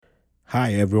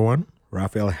Hi everyone,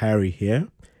 Raphael Harry here,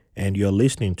 and you're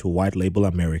listening to White Label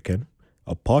American,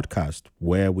 a podcast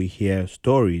where we hear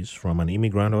stories from an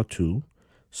immigrant or two,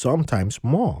 sometimes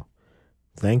more.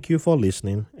 Thank you for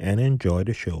listening and enjoy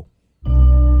the show.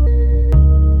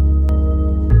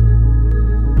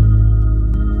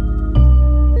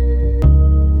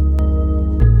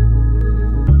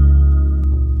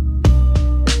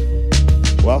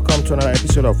 Welcome to another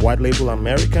episode of White Label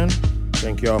American.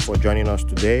 Thank you all for joining us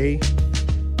today.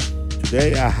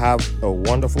 Today I have a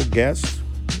wonderful guest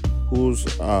who's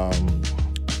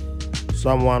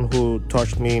someone who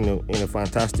touched me in a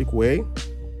fantastic way.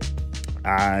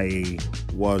 I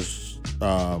was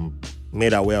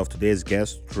made aware of today's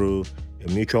guest through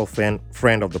a mutual friend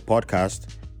of the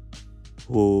podcast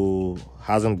who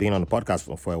hasn't been on the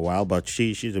podcast for a while, but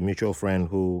she's a mutual friend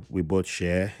who we both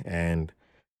share, and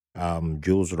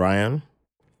Jules Ryan.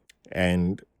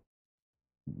 And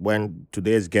when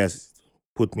today's guest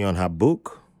put me on her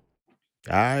book,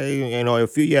 a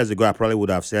few years ago, I probably would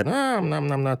have said, I'm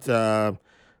not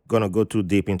going to go too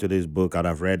deep into this book. I'd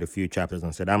have read a few chapters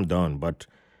and said, I'm done. But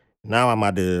now I'm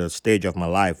at the stage of my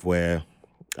life where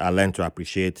I learn to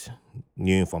appreciate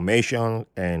new information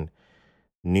and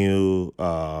new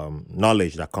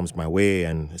knowledge that comes my way,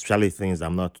 and especially things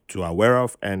I'm not too aware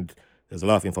of. And there's a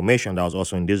lot of information that was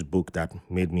also in this book that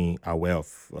made me aware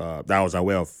of, that I was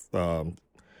aware of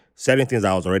certain things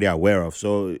I was already aware of.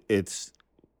 So it's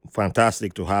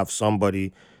fantastic to have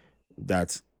somebody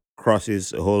that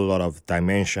crosses a whole lot of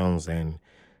dimensions and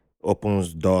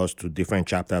opens doors to different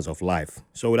chapters of life.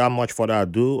 So without much further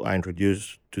ado, I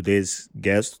introduce today's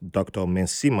guest, Dr.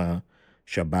 Mensima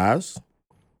Shabazz,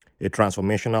 a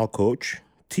transformational coach,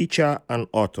 teacher, and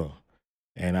author.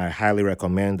 And I highly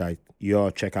recommend that you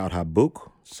all check out her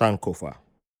book, Sankofa.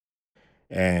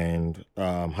 And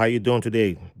how you doing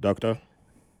today, Doctor?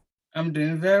 I'm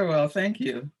doing very well. Thank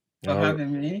you for All,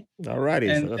 having me. all righty,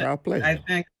 so And it's our I pleasure.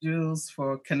 thank Jules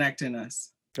for connecting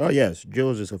us. Oh yes,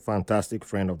 Jules is a fantastic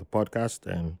friend of the podcast,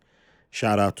 and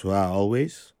shout out to her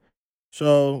always.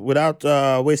 So without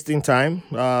wasting time,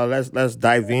 let's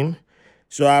dive in.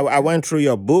 So I went through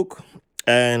your book,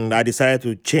 and I decided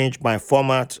to change my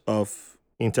format of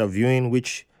interviewing,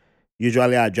 which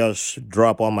usually I just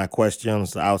drop all my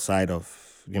questions outside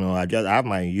of, I have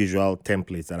my usual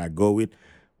templates that I go with,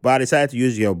 but I decided to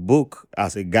use your book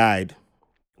as a guide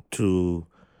to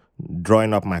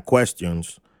drawing up my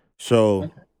questions. So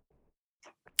Okay.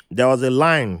 there was a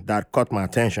line that caught my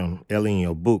attention early in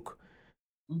your book,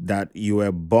 Mhm. that you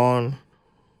were born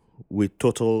with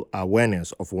total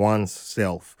awareness of one's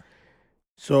self.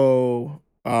 So,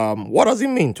 what does it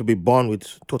mean to be born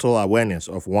with total awareness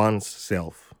of one's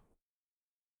self?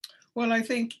 Well, I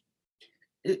think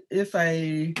if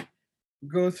I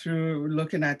go through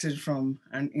looking at it from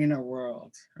an inner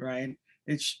world, right,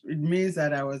 it means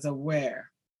that I was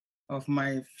aware of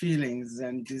my feelings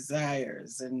and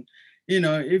desires. And,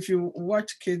 if you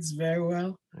watch kids very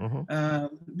well, Hmm.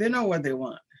 they know what they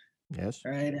want, Yes.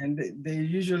 right? And they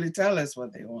usually tell us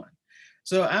what they want.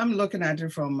 So I'm looking at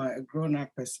it from a grown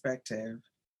up perspective,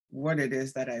 what it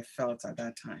is that I felt at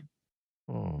that time,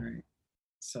 Hmm. right?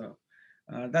 So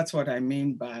that's what I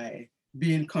mean by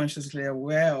being consciously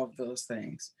aware of those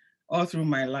things. All through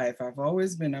my life, I've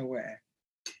always been aware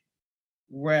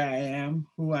where I am,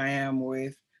 who I am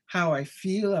with, how I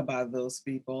feel about those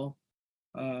people,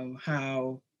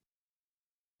 how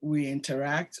we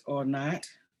interact or not,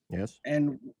 Yes.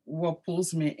 and what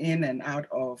pulls me in and out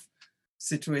of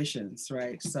situations,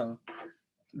 right? So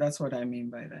that's what I mean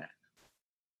by that.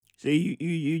 So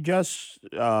you just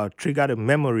triggered a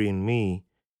memory in me,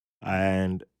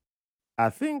 and I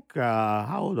think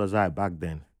how old was I back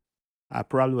then? I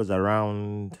probably was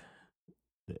around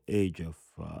the age of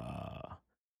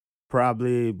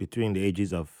probably between the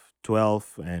ages of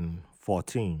 12 and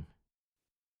 14.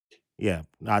 Yeah,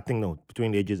 I think no,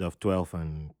 between the ages of 12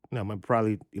 and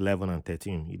probably 11 and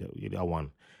 13, either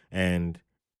one. And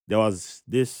there was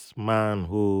this man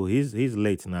who he's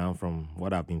late now from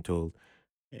what I've been told.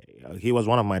 He was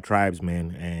one of my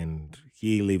tribesmen, and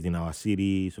he lived in our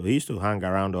city. So he used to hang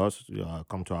around us,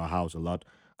 come to our house a lot,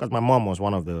 because my mom was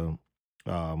one of the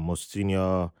most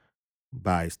senior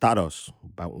by status,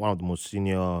 by one of the most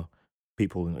senior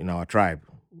people in our tribe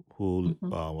who Hmm.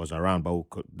 was around, but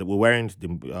we weren't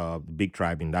the big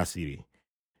tribe in that city.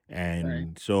 Right,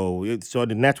 And so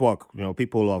the network,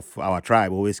 people of our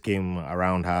tribe always came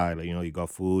around her. Like, you got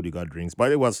food, you got drinks,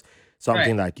 but it was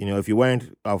something right. like, if you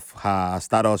weren't of her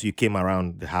status, you came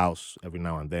around the house every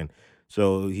now and then.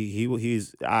 So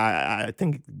he's I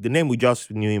think the name we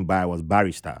just knew him by was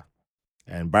Barrister,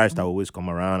 and Barrister Mhm. always come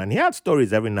around, and he had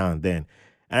stories every now and then.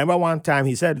 I remember one time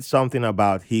he said something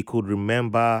about he could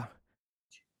remember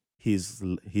he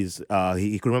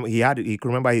could remember he could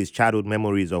remember his childhood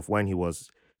memories of when he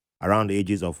was around the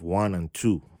ages of 1 and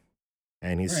 2,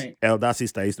 and his Right. elder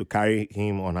sister used to carry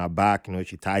him on her back.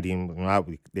 She tied him. How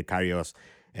they carry us,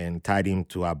 and tied him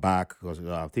to her back because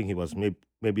I think he was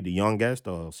maybe the youngest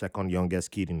or second youngest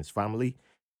kid in his family.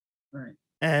 Right.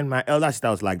 And my elder sister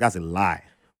was like, "That's a lie.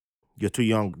 You're too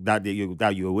young. That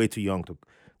you're way too young to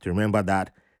remember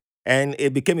that." And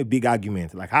it became a big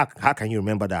argument. Like, how can you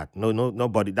remember that? No, no,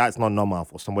 nobody. That's not normal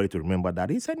for somebody to remember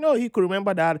that. He said no, he could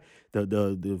remember that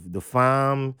the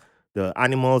farm, the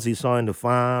animals he saw in the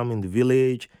farm in the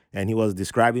village, and he was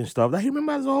describing stuff that he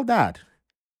remembers all that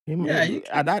Yeah, you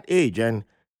at can. that age. And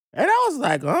I was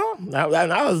like, huh?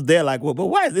 And I was there like, well, but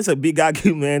why is this a big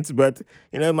argument? But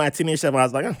my teenage self, I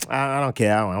was like, I don't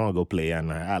care. I want to go play,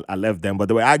 and I left them. But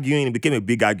they were arguing. It became a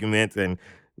big argument, and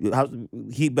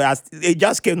it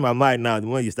just came to my mind now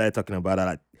when you started talking about that.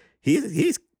 Like,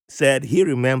 he said he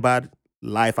remembered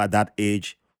life at that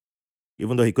age,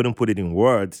 even though he couldn't put it in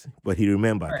words, but he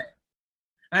remembered.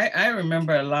 Right. I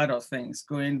remember a lot of things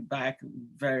going back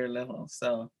very little.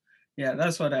 So, yeah,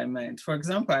 that's what I meant. For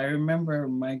example, I remember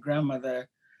my grandmother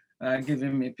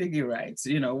giving me piggy rights,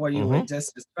 what you were Mm-hmm.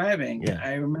 just describing. Yeah.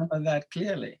 I remember that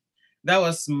clearly. That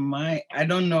was I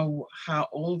don't know how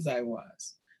old I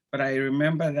was, but I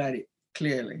remember that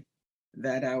clearly.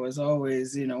 That I was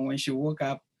always, when she woke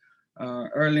up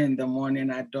early in the morning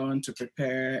at dawn to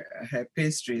prepare her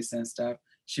pastries and stuff,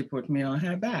 she put me on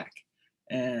her back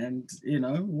and,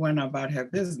 went about her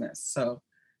business. So,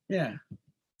 yeah.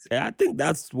 Yeah, I think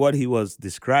that's what he was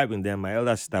describing there. My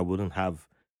elder sister wouldn't have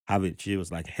it. She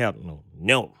was like, hell no,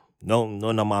 no, no,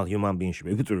 no normal human being should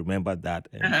be able to remember that.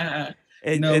 And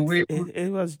it no, it it,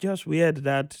 it was just weird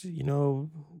that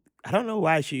I don't know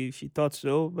why she thought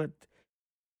so, but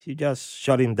she just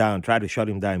shut him down, tried to shut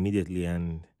him down immediately,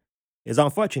 and it's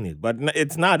unfortunate. But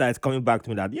it's now that it's coming back to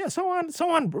me that yeah, someone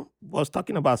was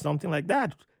talking about something like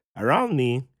that around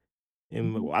me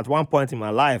Mhm. at one point in my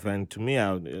life, and to me,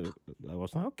 I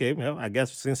was like, okay. Well, I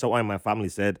guess since someone in my family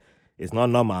said it's not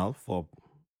normal for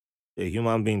a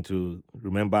human being to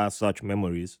remember such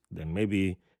memories, then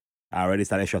maybe I already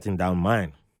started shutting down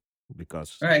mine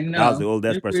because Right. that was the No,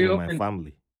 oldest person in my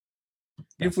family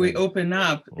that if we said it. open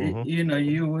up, Hmm.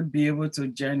 you would be able to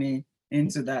journey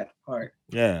into that part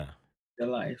Yeah, of the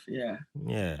life. Yeah.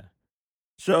 yeah.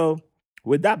 So,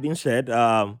 with that being said,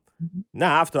 Mhm.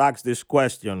 now I have to ask this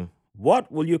question: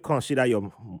 what will you consider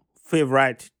your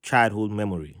favorite childhood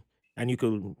memory? And you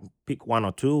could pick one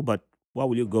or two, but what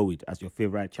will you go with as your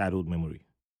favorite childhood memory?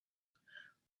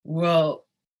 Well,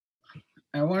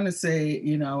 I want to say,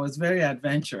 I was very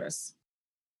adventurous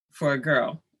for a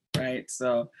girl, right?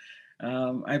 So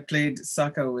I played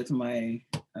soccer with my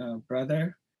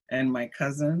brother and my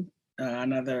cousin,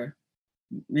 another,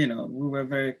 we were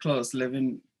very close,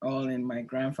 living all in my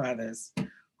grandfather's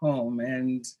home.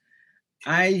 And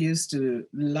I used to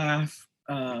laugh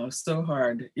so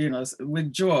hard,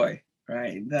 with joy,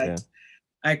 right? Yeah. That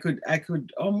I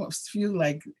could almost feel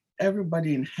like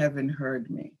everybody in heaven heard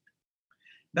me.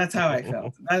 That's how I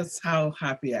felt. That's how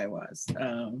happy I was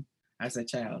as a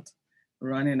child,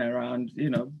 running around,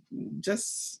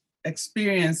 just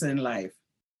experiencing life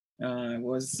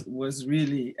was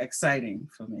really exciting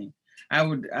for me. I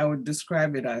would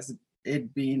describe it as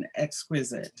it being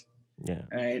exquisite. Yeah.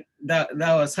 Right. That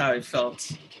was how it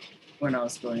felt when I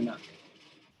was growing up.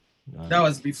 That Nice.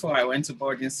 was before I went to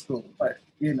boarding school, but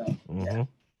yeah. Hmm.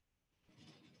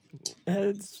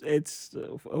 It's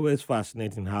always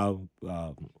fascinating how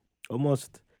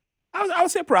almost I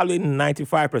would say probably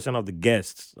 95% of the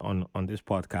guests on this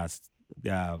podcast,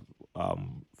 their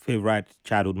favorite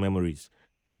childhood memories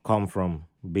come from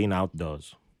being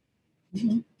outdoors.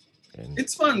 Mhm. And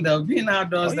It's fun though, being oh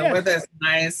outdoors. The yes, weather is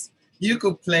nice. You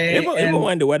could play, even and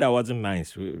when the weather wasn't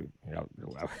nice, yeah,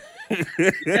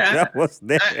 that was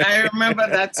there. I remember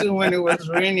that too when it was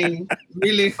raining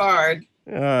really hard,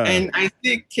 uh, and I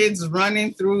see kids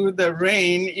running through the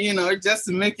rain, just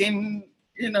making,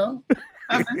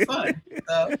 having fun.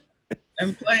 So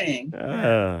and playing. Yeah.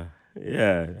 uh,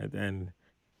 yeah,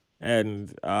 and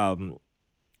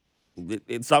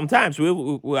sometimes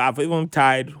we have even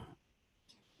tied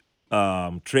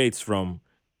traits from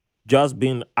just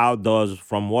being outdoors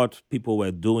from what people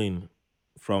were doing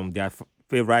from their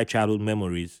favorite childhood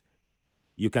memories.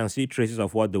 You can see traces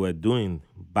of what they were doing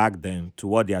back then to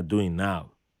what they are doing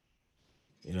now.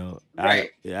 Right.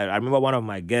 I remember one of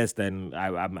my guests, and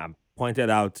I pointed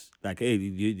out like,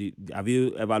 hey, have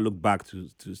you ever looked back to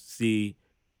see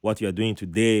what you're doing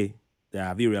today?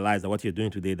 Have you realized that what you're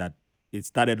doing today that it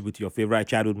started with your favorite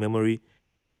childhood memory?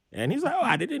 And he's like, oh,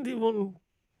 I didn't even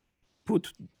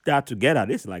put that together.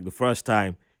 This is like the first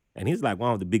time, and he's like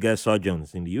one of the biggest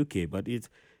surgeons in the UK. But it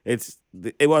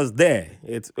was there.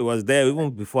 It was there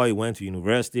even before he went to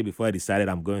university. Before he decided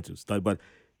I'm going to study, but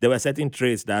there were certain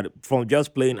traits that from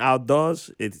just playing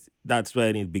outdoors, that's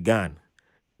when it began.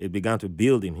 It began to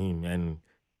build in him, and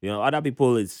other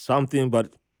people it's something,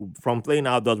 but from playing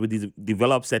outdoors, we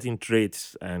develop certain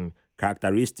traits and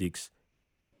characteristics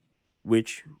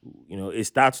which it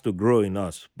starts to grow in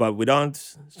us. But we don't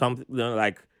some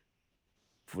like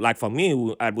for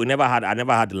me, I never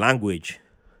had the language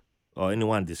or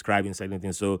anyone describing certain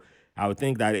things. So I would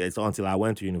think that it's until I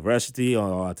went to university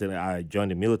or until I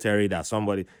joined the military that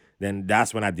somebody then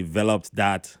that's when I developed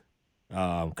that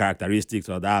characteristics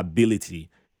or that ability.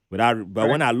 But Right.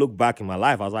 when I look back in my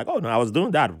life, I was like, oh no, I was doing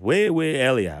that way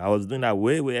earlier. I was doing that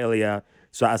way earlier.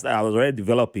 So I was already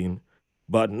developing,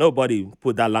 but nobody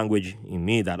put that language in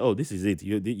me that this is it.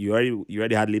 You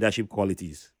already had leadership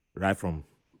qualities right from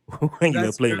when you were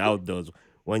That's playing true. outdoors,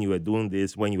 when you were doing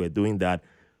this, when you were doing that,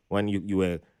 when you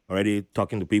were already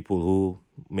talking to people who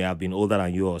may have been older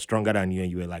than you or stronger than you, and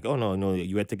you were like, oh no, no,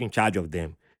 you were taking charge of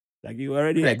them. Like you were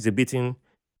already Right. exhibiting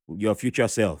your future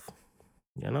self.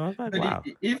 I was like, But wow.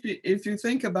 if you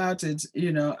think about it,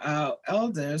 our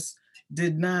elders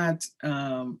did not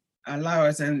allow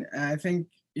us, and I think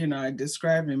I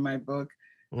described in my book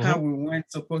how Hmm. we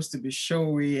weren't supposed to be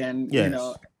showy and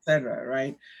Yes. etc.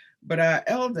 Right, but our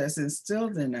elders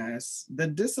instilled in us the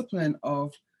discipline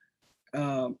of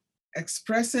um,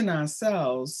 expressing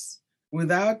ourselves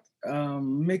without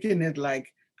making it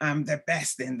like I'm the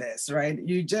best in this. Right,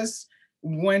 you just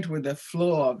went with the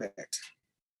flow of it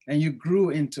and you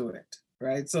grew into it,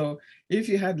 right? So if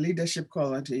you had leadership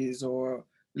qualities, or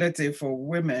let's say for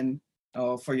women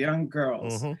or for young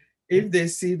girls, Hmm. if they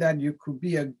see that you could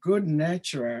be a good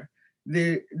nurturer,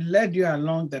 they led you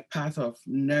along the path of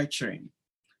nurturing.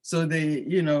 So they,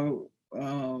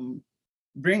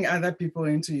 bring other people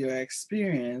into your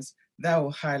experience that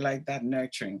will highlight that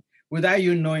nurturing without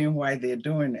you knowing why they're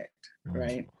doing it,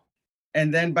 right?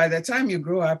 And then by the time you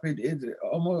grow up, it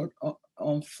almost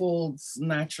unfolds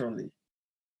naturally,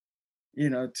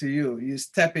 to you. You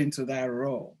step into that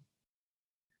role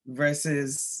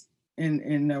versus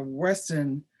in a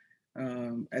Western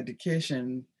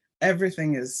education,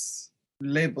 everything is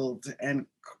labeled and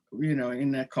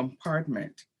in a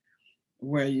compartment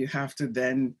where you have to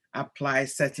then apply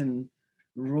certain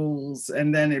rules,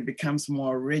 and then it becomes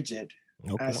more rigid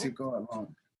Okay. as you go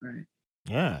along, right?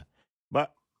 Yeah.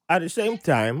 But at the same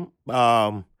time,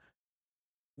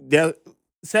 there are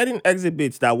certain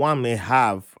exhibits that one may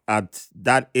have at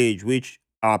that age, which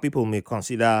our people may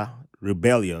consider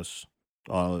rebellious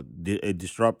or a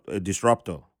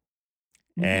disruptor.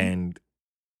 Hmm. And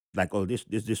like, oh, this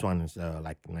one is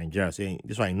like Nigeria saying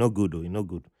this one is no good, or you no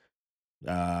good.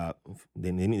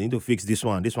 They need to fix this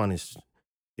one. This one is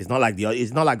it's not like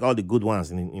it's not like all the good ones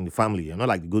in the family. You're not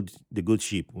like the good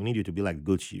sheep. We need you to be like the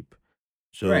good sheep.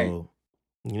 Right. So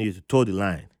you need to toe the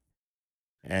line.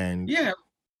 And Yeah.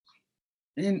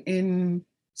 In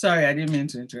Sorry, I didn't mean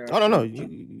to oh no interrupt no, you.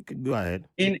 you can go ahead.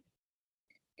 In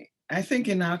I think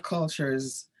in our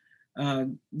cultures,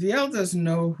 the elders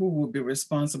know who will be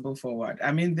responsible for what.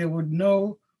 I mean, they would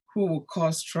know who will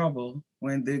cause trouble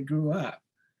when they grew up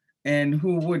and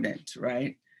who wouldn't,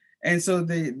 right? And so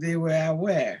they were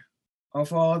aware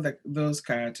of all those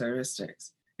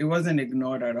characteristics. It wasn't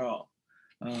ignored at all.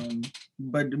 Um,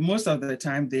 but most of the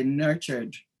time, they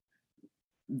nurtured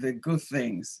the good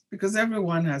things because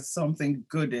everyone has something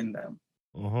good in them,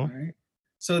 Mm-hmm. right?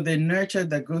 So they nurture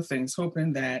the good things,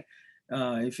 hoping that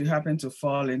if you happen to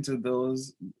fall into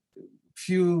those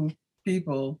few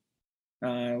people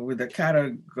with the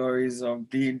categories of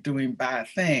being doing bad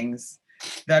things,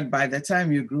 that by the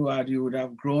time you grew out, you would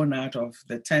have grown out of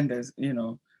the tenders,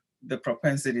 the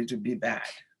propensity to be bad,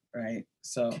 right?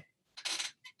 So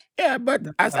Yeah, but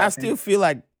that's I how I think. still feel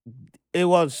like it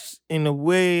was in a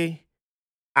way.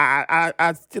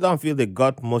 I still don't feel they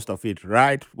got most of it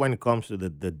right when it comes to the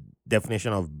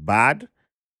definition of bad,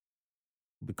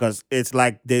 because it's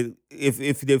like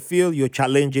if they feel you're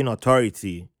challenging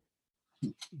authority,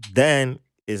 then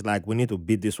it's like we need to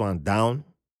beat this one down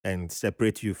and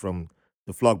separate you from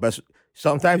the flock. But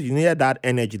sometimes you need that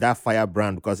energy, that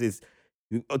firebrand, because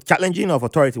challenging of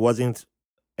authority wasn't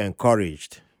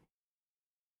encouraged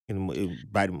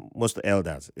by most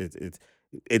elders.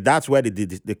 That's where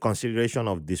the consideration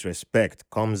of disrespect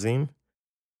comes in,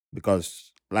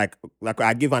 because like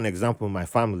I give an example in my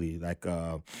family. Like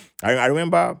I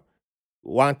remember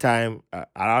one time,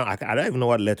 I don't even know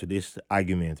what led to this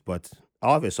argument, but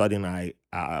all of a sudden I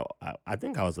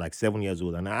think I was like 7 years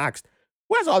old, and I asked,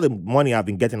 Where's all the money I've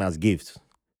been getting as gifts?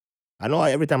 I know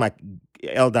every time my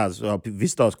elders or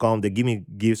visitors come, they give me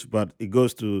gifts, but it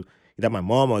goes to either my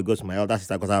mom or it goes to my elder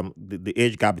sister because I'm the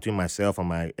age gap between myself and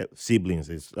my siblings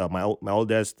is my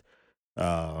oldest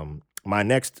my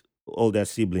next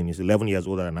oldest sibling is 11 years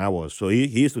older than I was. So he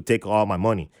used to take all my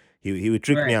money. He would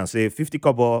trick me Right. and say 50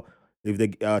 kobo. If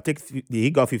they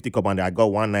he got 50 kobo and I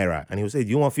got 1 naira. And he would say, do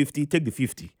you want 50? Take the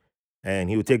 50. And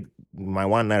he would take my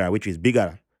 1 naira, which is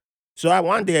bigger. So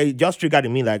one day it just triggered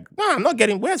in me like, no, I'm not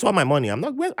getting, where's all my money? I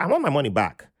want my money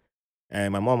back.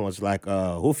 And my mom was like,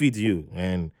 who feeds you?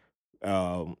 And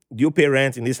do you pay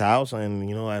rent in this house? And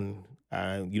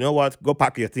you know what? Go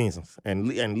pack your things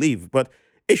and and leave. But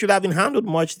it should have been handled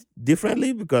much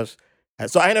differently because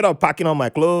so I ended up packing all my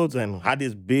clothes and had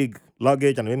this big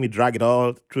luggage and it made me drag it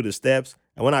all through the steps.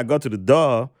 And when I got to the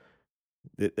door,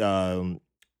 the,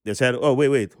 they said, "Oh,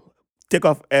 wait, take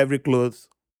off every clothes,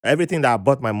 everything that I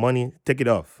bought my money, take it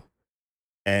off,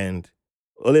 and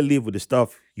only leave with the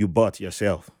stuff you bought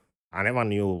yourself." I never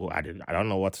knew. I don't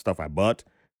know what stuff I bought,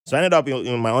 so I ended up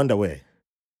in my underwear.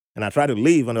 And I tried to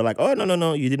leave, and they're like, "Oh, no, no,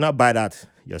 no, you did not buy that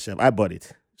yourself. I bought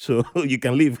it, so you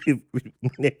can leave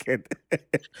naked."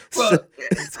 so, Well,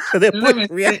 so they let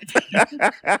pushed me me say,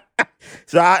 out.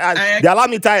 So I they allowed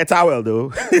me to tie a towel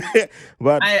though,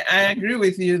 but I agree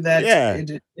with you that yeah,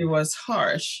 it was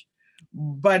harsh,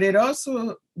 but it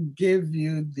also gave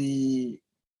you the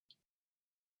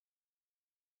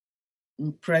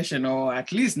impression or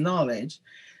at least knowledge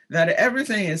that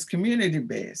everything is community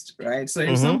based, right? So if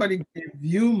hmm somebody gives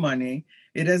you money,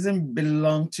 it doesn't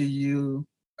belong to you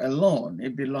alone.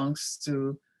 It belongs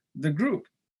to the group,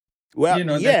 well,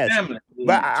 the yes, family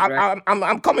but unit, right?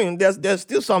 I'm coming. There's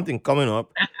still something coming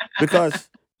up because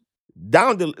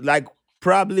down the like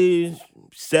probably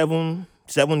 7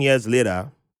 years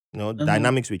later, Uh-huh.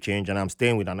 dynamics will change, and I'm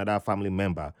staying with another family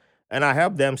member, and I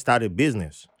help them start a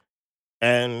business,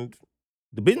 and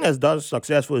the business does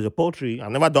successful as a poultry.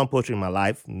 I've never done poultry in my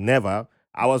life, never.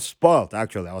 I was spoiled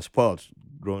actually. I was spoiled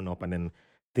growing up, and then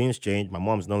things changed. My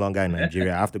mom's no longer in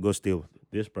Nigeria. I have to go stay with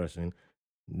this person.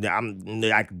 I'm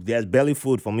like, there's barely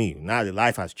food for me now. The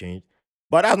life has changed,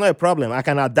 but that's not a problem. I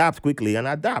can adapt quickly and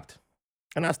adapt.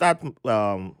 And I start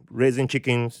raising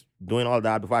chickens, doing all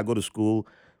that before I go to school.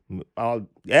 All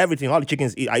everything, all the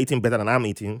chickens are eating better than I'm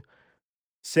eating.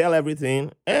 Sell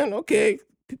everything, and okay,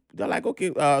 they're like, okay,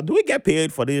 do we get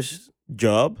paid for this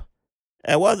job?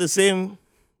 And what's the same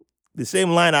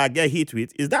line I get hit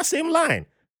with is that same line.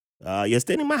 You're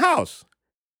staying in my house.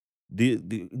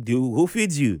 Who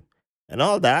feeds you? And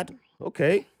all that.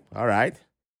 Okay, all right.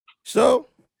 So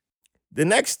the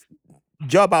next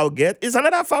job I'll get is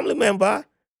another family member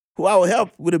who I will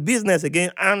help with the business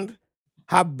again. And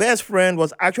her best friend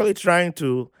was actually trying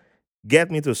to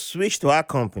get me to switch to her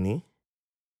company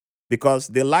because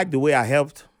they liked the way I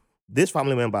helped this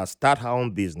family member start her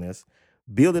own business,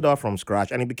 build it up from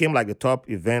scratch, and it became like the top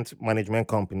event management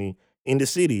company in the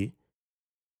city.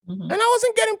 Mhm. And I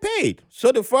wasn't getting paid.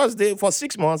 So the first day for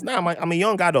 6 months, now I'm a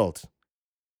young adult.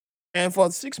 And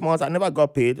for 6 months, I never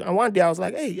got paid. And one day I was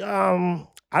like, hey, I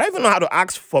don't even know how to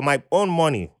ask for my own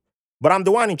money. But I'm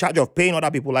the one in charge of paying other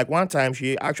people. Like one time,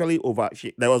 she actually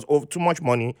there was over too much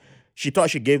money. She thought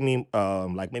she gave me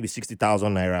like maybe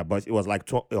 60,000 naira, but it was like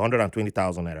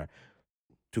 120,000 naira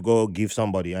to go give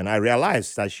somebody. And I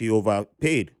realized that she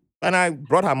overpaid. And I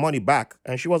brought her money back.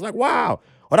 And she was like, wow,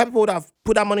 other people would have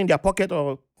put that money in their pocket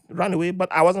or run away, but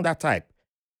I wasn't that type.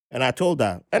 And I told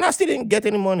her, and I still didn't get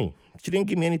any money. She didn't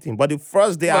give me anything. But the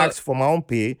first day I Well, asked for my own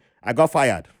pay, I got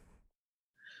fired.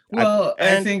 I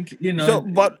And think, so,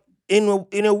 but in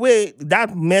a way,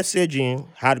 that messaging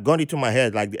had gone into my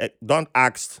head like, don't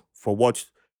ask for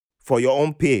your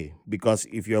own pay because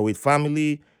if you're with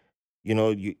family,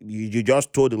 you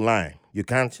just toe the line. You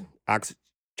can't ask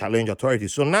challenge authority.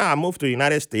 So now I moved to the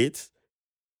United States.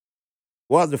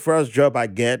 What's the first job I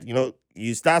get?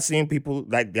 You start seeing people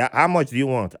like, how much do you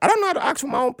want? I don't know how to ask for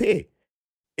my own pay.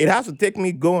 It has to take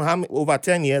me going over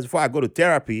 10 years before I go to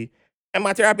therapy. And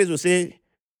my therapist will say,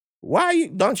 why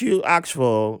don't you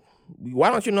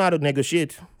know how to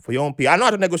negotiate for your own pay? I know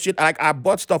how to negotiate. Like I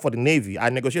bought stuff for the Navy. I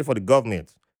negotiate for the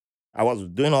government. I was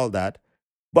doing all that.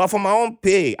 But for my own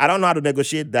pay, I don't know how to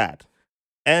negotiate that.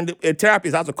 And a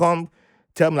therapist has to come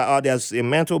tell me like, oh, there's a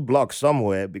mental block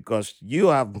somewhere because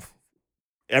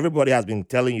everybody has been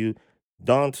telling you,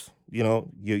 don't,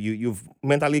 you've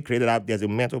mentally created out, there's a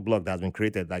mental block that's been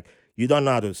created. Like you don't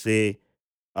know how to say,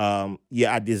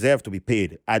 yeah, I deserve to be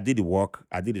paid. I did the work,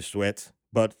 I did the sweat,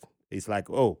 but it's like,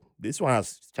 oh, this one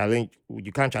has challenged.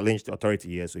 You can't challenge the authority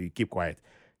here, so you keep quiet.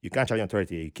 You can't challenge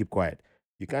authority here, you keep quiet.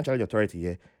 You can't challenge authority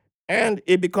here. And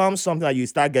it becomes something that you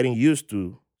start getting used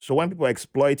to. So when people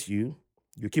exploit you,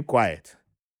 you keep quiet.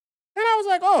 And I was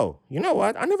like, oh, you know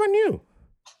what? I never knew.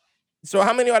 So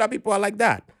how many other people are like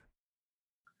that?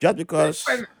 Just There are quite, because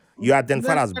you there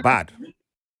identified are as quite a bad. few.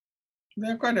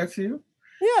 There are quite a few.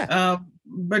 Yeah.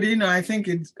 But I think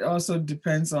it also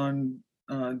depends on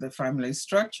the family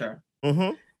structure,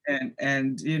 Mm-hmm.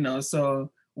 and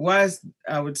so whilst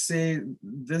I would say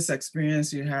this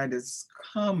experience you had is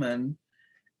common,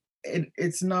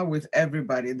 it's not with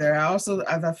everybody. There are also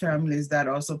other families that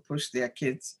also push their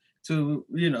kids to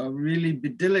really be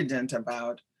diligent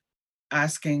about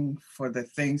asking for the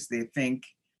things they think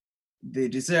they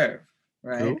deserve,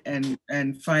 right? True.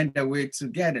 And find a way to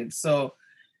get it. So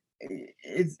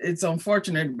it's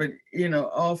unfortunate, but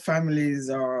all families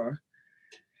are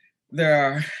there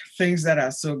are things that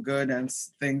are so good and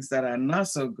things that are not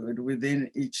so good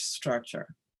within each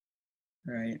structure,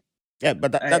 right? Yeah,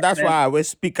 but I, that's why and, I always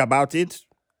speak about it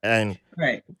and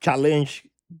right. challenge.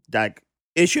 Like,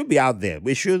 it should be out there.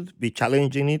 We should be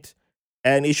challenging it,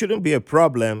 and it shouldn't be a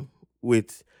problem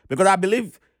with, because I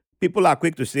believe people are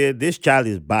quick to say this child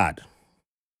is bad,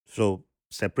 so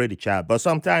separate the child. But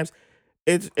sometimes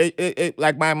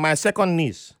like my second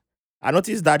niece. I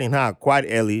noticed that in her quite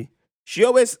early. She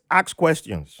always asks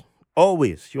questions.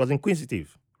 Always. She was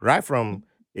inquisitive right from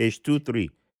age 2, 3.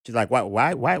 She's like,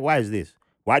 why is this?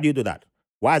 Why do you do that?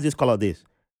 Why is this color this?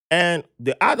 And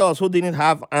the adults who didn't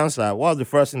have answer, what was the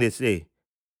first thing they say?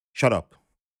 Shut up.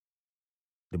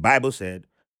 The Bible said,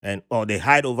 and or they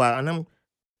hide over. And I'm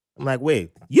like,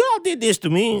 wait, y'all did this to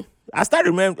me. I start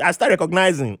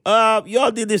recognizing,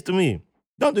 y'all did this to me.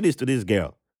 Don't do this to this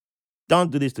girl.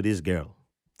 Don't do this to this girl.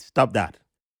 Stop that.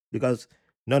 Because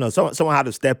no, no, someone had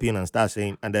to step in and start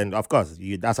saying, and then of course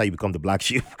that's how you become the black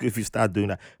sheep if you start doing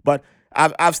that. But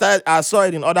I've started. I saw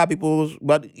it in other people's,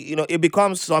 but it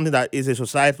becomes something that is a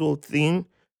societal thing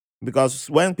because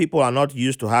when people are not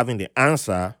used to having the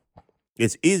answer,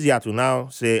 it's easier to now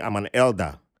say, "I'm an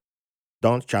elder.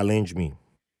 Don't challenge me.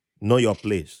 Know your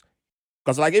place."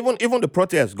 Because like even the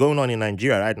protests going on in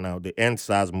Nigeria right now, the End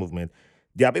SARS movement,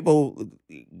 there are people.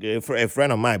 A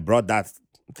friend of mine brought that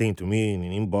thing to me in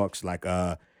an inbox, like,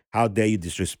 "How dare you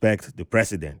disrespect the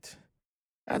president?"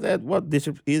 I said, "What this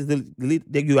is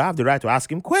you have the right to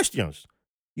ask him questions.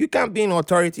 You can't be in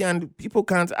authority and people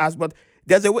can't ask." But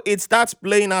there's a way it starts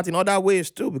playing out in other ways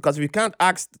too, because if you can't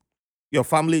ask your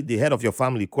family, the head of your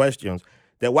family questions,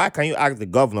 then why can you ask the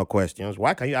governor questions?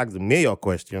 Why can you ask the mayor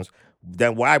questions?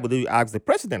 Then why would you ask the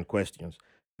president questions?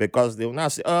 Because they will now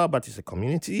say, "Oh, but it's a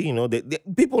community."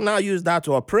 People now use that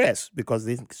to oppress because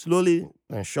they slowly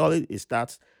and surely it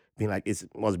starts being like it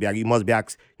must be. You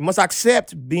must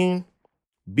accept being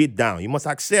beat down. You must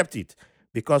accept it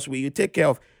because when you take care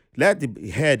of, let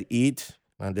the head eat,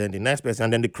 and then the next person,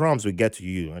 and then the crumbs will get to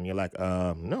you, and you're like,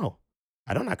 no,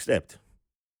 I don't accept.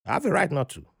 I have a right not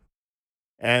to.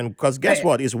 And because guess I,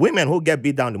 what? It's women who get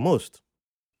beat down the most.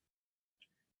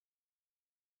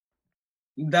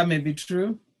 that may be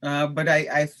true, but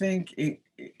I think it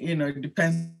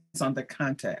depends on the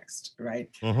context, right?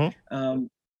 Mm-hmm. Um,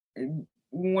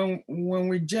 when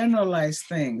we generalize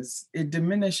things, it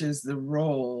diminishes the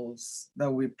roles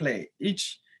that we play.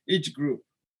 Each group,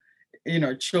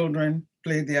 children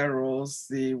play their roles,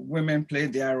 the women play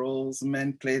their roles,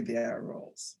 men play their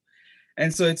roles,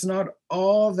 and so it's not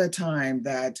all the time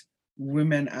that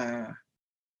women are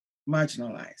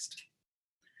marginalized.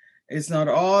 It's not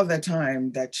all the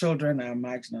time that children are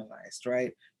marginalized,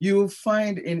 right? You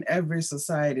find in every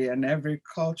society and every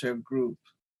culture group,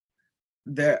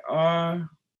 there are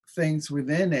things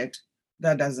within it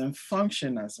that doesn't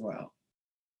function as well.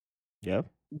 Yeah.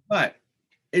 But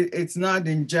it's not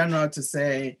in general to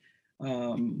say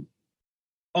um,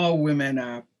 all women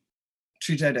are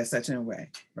treated a certain way,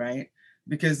 right?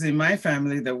 Because in my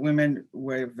family, the women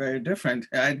were very different.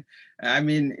 I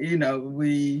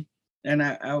mean, and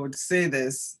I would say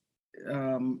this.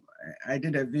 Um, I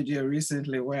did a video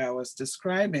recently where I was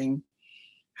describing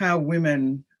how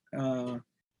women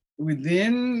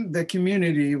within the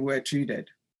community were treated.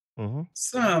 Mm-hmm.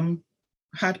 Some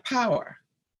had power.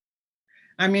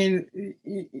 I mean,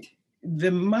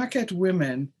 the market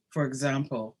women, for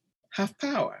example, have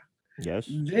power. Yes.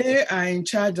 They are in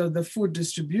charge of the food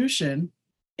distribution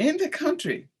in the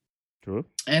country, True.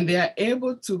 and they are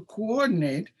able to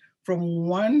coordinate from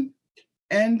one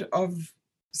end of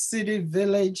city,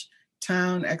 village,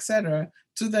 town, etc.,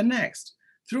 to the next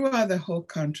throughout the whole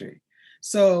country.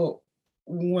 So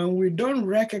when we don't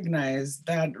recognize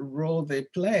that role they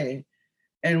play,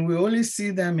 and we only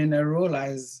see them in a role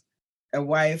as a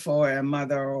wife or a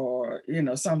mother or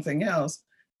something else,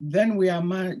 then we are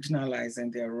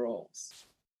marginalizing their roles.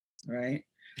 right?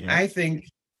 Yeah. I think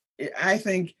I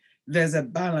think there's a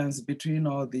balance between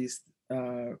all these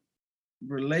uh,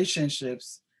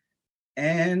 relationships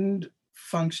and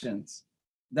functions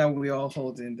that we all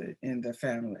hold in the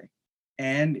family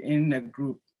and in a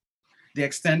group, the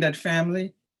extended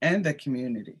family and the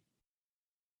community.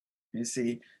 You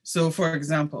see, so for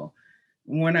example,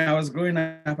 when I was growing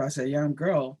up as a young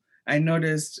girl, I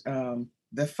noticed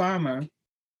the farmer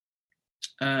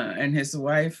and his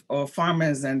wife, or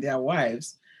farmers and their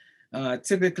wives,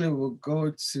 typically will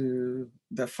go to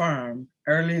the farm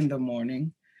early in the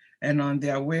morning, and on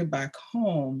their way back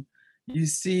home, you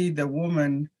see the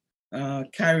woman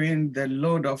carrying the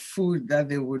load of food that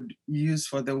they would use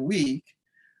for the week,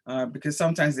 because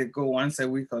sometimes they go once a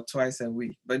week or twice a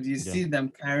week. But you Yeah. see them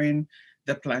carrying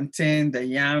the plantain, the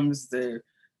yams, the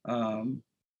um,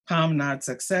 palm nuts,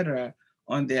 etc.,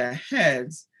 on their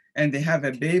heads, and they have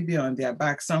a baby on their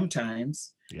back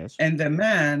sometimes, Yes. and the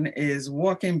man is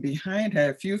walking behind her,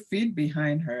 a few feet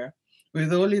behind her,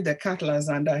 with only the cutlass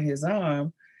under his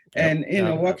arm, Yep. and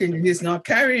Yeah. walking. He's not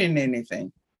carrying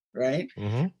anything, right?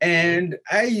 Mm-hmm. And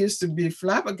I used to be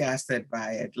flabbergasted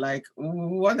by it. Like,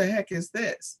 what the heck is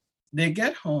this? They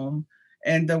get home,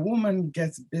 and the woman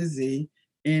gets busy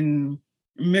in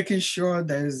making sure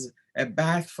there's a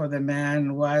bath for the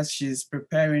man while she's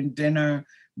preparing dinner,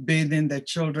 bathing the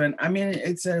children. I mean,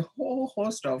 it's a whole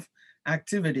host of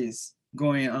activities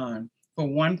going on for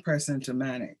one person to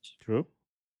manage, True.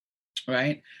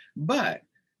 right? But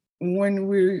when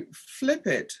we flip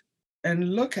it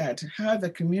and look at how the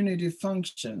community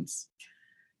functions,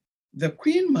 the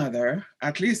queen mother,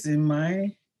 at least in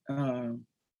my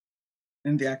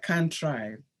in the Akan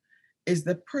tribe, is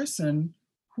the person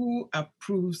who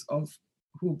approves of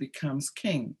who becomes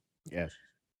king, Yes.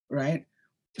 right?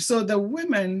 So the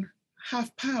women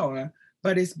have power,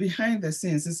 but it's behind the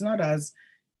scenes. It's not as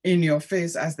in your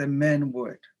face as the men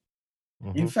would. In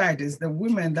Mm-hmm. fact, it's the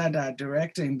women that are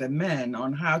directing the men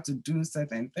on how to do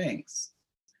certain things,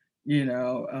 you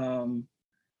know.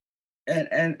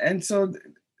 And so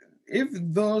if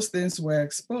those things were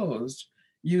exposed,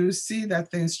 you see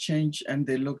that things change and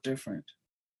they look different.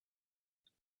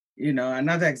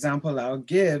 Another example I'll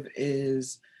give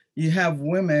is you have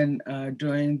women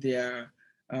during their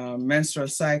menstrual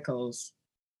cycles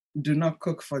do not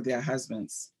cook for their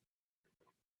husbands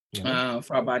Yeah.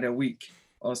 for about a week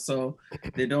or so.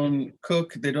 They don't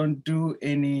cook, they don't do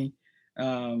any,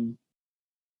 um,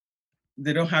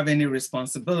 they don't have any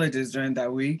responsibilities during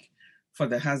that week for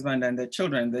the husband and the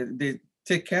children. They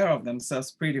take care of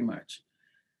themselves pretty much.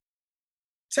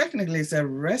 Technically, it's a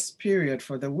rest period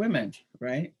for the women,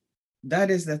 right? That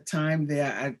is the time they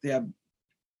are at their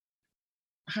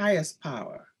highest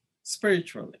power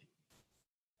spiritually.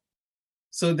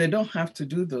 So they don't have to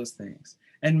do those things.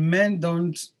 And men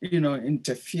don't,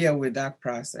 interfere with that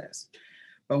process.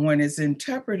 But when it's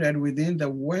interpreted within the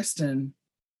Western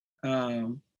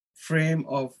um, frame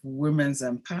of women's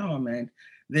empowerment,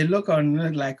 they look on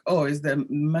it like, oh, is the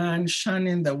man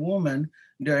shunning the woman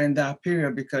during that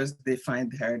period because they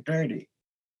find her dirty?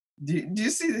 Do you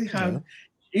see how,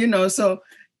 Yeah. so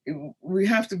we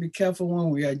have to be careful when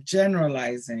we are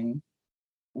generalizing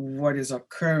what is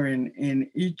occurring in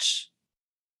each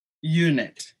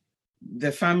unit,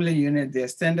 the family unit, the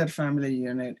extended family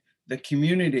unit, the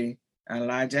community at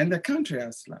large, and the country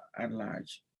at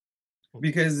large.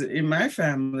 Because in my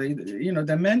family,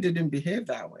 the men didn't behave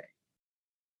that way.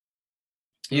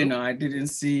 True. I didn't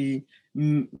see,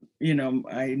 one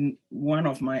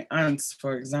of my aunts,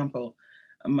 for example,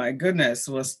 my goodness,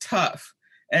 was tough.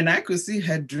 And I could see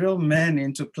her drill men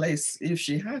into place if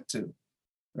she had to,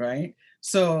 right?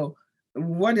 So,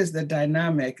 what is the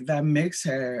dynamic that makes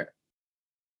her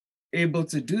able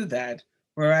to do that,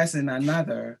 whereas in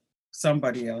another,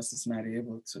 somebody else is not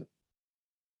able to?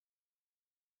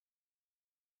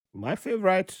 My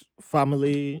favorite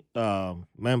family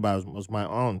member was my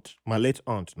aunt, my late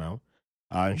aunt now.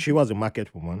 And she was a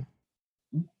market woman.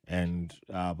 And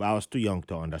but I was too young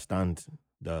to understand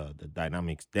the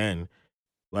dynamics then.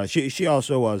 Well, she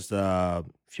also was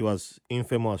she was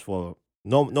infamous for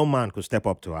no man could step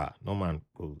up to her. No man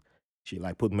could. She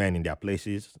like put men in their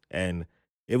places, and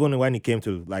even when it came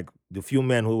to like the few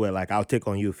men who were like, "I'll take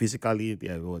on you physically,"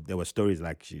 there were stories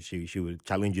like she would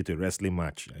challenge you to a wrestling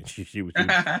match, and she would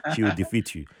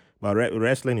defeat you. But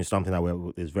wrestling is something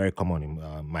that is very common in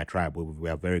my tribe. We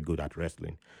are very good at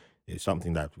wrestling. It's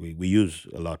something that we use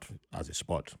a lot as a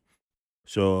sport.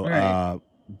 So, Right.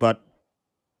 but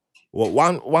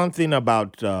one thing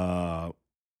about you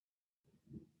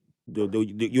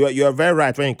are very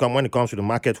right when it comes to the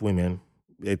market women.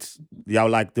 It's they are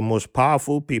like the most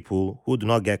powerful people who do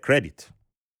not get credit.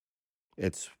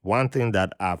 It's one thing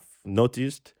that I've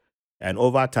noticed, and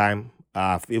over time,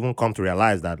 I've even come to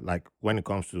realize that, like when it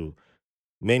comes to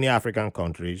many African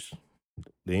countries,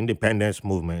 the independence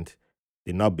movement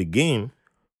did not begin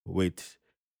with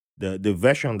the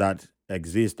version that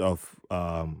exists of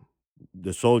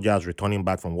the soldiers returning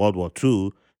back from World War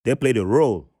II. They played a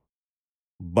role,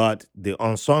 but the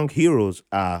unsung heroes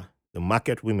are the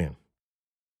market women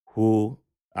who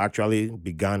actually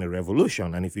began a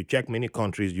revolution. And if you check many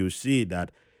countries, you see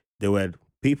that there were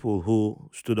people who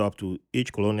stood up to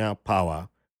each colonial power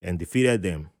and defeated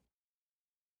them.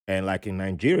 And like in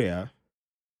Nigeria,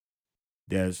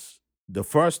 there's the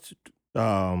first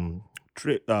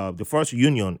the first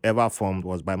union ever formed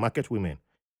was by market women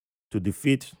to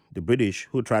defeat the British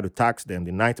who tried to tax them.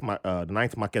 Ninth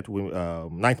market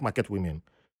women.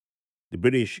 The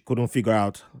British couldn't figure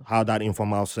out how that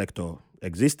informal sector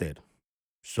existed,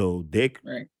 so they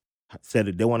Right. said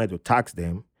that they wanted to tax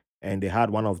them, and they had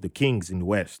one of the kings in the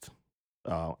West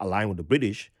aligned with the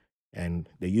British, and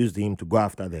they used him to go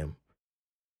after them.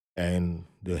 And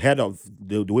the head of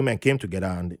the women came together,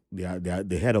 and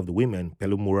the head of the women,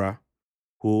 Pelumura,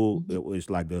 who Mhm. is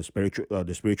like the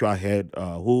spiritual head,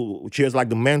 who she was like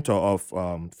the mentor of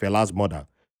Fela's mother,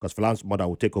 because Fela's mother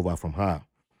would take over from her,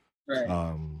 Right.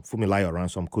 Fumilayo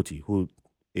Ransom Kuti, who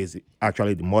is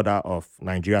actually the mother of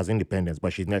Nigeria's independence.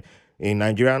 But she's not in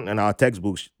Nigerian and our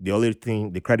textbooks. The only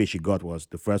thing, the credit she got was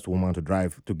the first woman to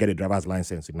get a driver's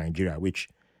license in Nigeria, which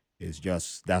is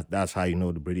just that's how you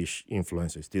know the British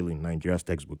influence is still in Nigeria's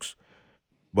textbooks.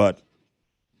 But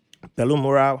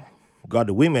Pelumura got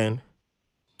the women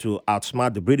to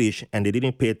outsmart the British, and they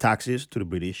didn't pay taxes to the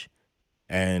British,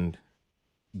 and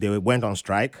they went on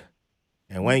strike.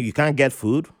 And when you can't get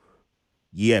food,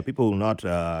 yeah, people will not.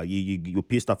 You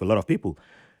pissed off a lot of people,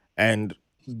 and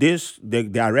they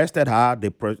arrested her.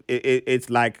 It's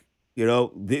like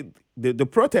the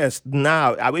protest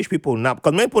now. I wish people now,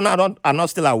 because many people now don't, are not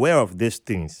still aware of these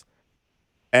things.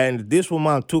 And this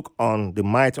woman took on the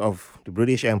might of the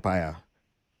British Empire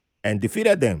and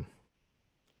defeated them.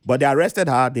 But they arrested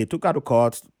her. They took her to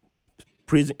court,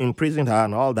 imprisoned her,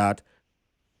 and all that.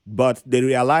 But they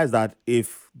realized that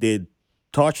if they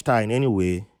touched her in any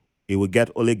way, it would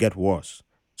only get worse.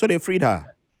 So they freed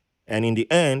her. And in the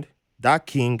end, that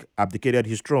king abdicated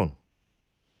his throne.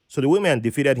 So the women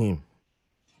defeated him.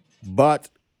 But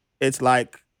it's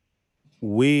like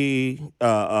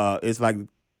it's like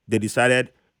they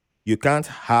decided you can't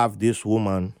have this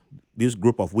woman, this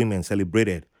group of women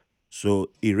celebrated. So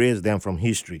erase them from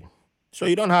history. So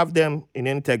you don't have them in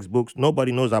any textbooks.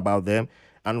 Nobody knows about them.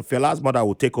 And Fela's mother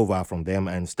will take over from them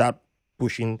and start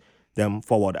pushing them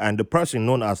forward. And the person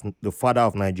known as the father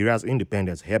of Nigeria's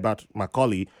independence, Herbert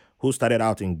Macaulay, who started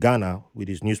out in Ghana with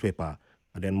his newspaper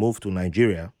and then moved to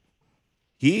Nigeria,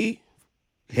 he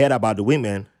heard about the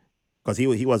women because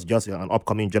he was just an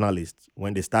upcoming journalist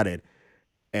when they started,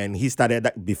 and he started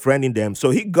befriending them. So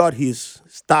he got his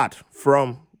start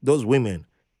from those women,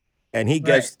 and he Right.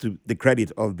 gets to the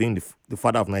credit of being the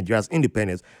father of Nigeria's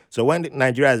independence. So when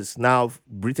Nigeria is now,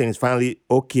 Britain is finally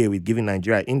okay with giving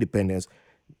Nigeria independence,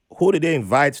 who did they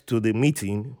invite to the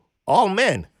meeting? All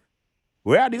men.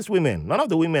 Where are these women? None of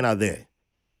the women are there.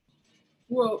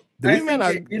 Well, The I women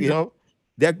think are,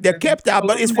 they're the kept out,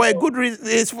 but it's for a colonial. good reason.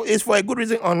 It's for a good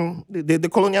reason on the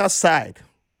colonial side,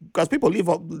 because people leave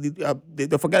up,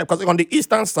 they forget it. Because on the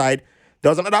eastern side, there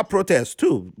was another protest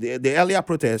too. The earlier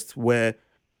protests were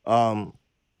um,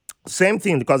 same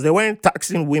thing, because they weren't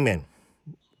taxing women.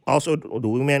 Also, the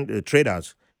women, the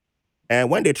traders, and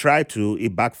when they tried to,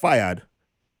 it backfired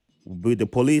with the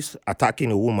police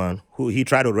attacking a woman who he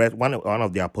tried to one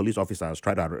of their police officers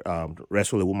tried to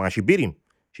wrestle a woman. She beat him.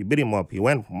 She beat him up. He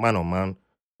went man on man,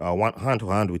 one hand to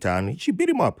hand with her, and she beat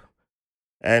him up.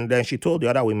 And then she told the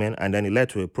other women, and then it led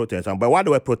to a protest. And but while they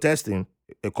were protesting,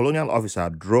 a colonial officer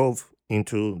drove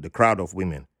into the crowd of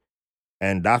women,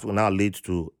 and that will now lead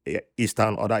to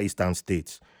other eastern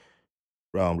states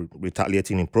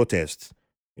retaliating in protests.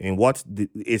 In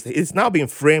it's now being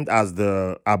framed as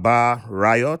the Aba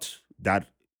riot, that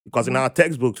because in Mhm. our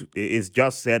textbooks it's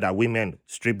just said that women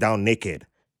stripped down naked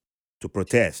to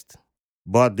protest,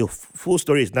 but the full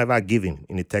story is never given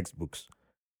in the textbooks.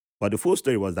 But the full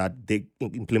story was that they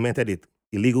implemented it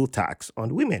illegal tax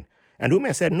on women, and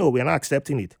women said no, we're not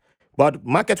accepting it. But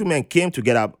market women came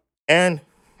together and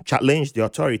challenged the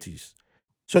authorities.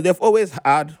 So they've always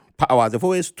had power. They've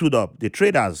always stood up. The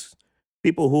traders,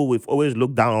 people who we've always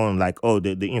looked down on, like, oh,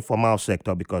 the informal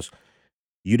sector, because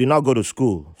you did not go to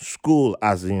school. School,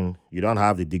 as in, you don't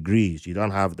have the degrees, you don't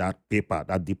have that paper,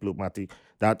 that diplomatic,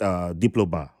 that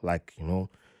diploma, like,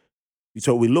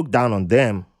 So we look down on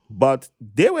them, but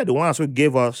they were the ones who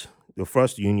gave us the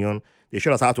first union. They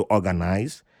showed us how to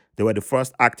organize. They were the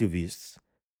first activists.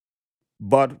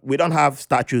 But we don't have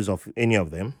statues of any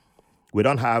of them. We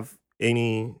don't have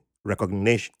any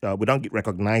recognition. We don't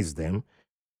recognize them.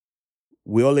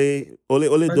 We only But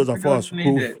those we of us don't need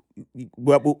who've it.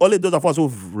 well, only those of us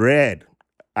who've read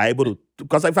are able to.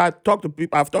 Because if I talk to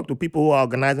people, I've talked to people who are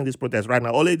organizing this protest right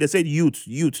now. Only they say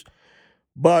youth.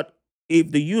 But if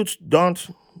the youth don't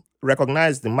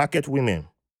recognize the market women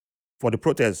for the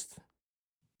protest,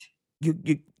 you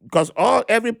because all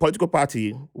every political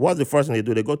party, what's the first thing they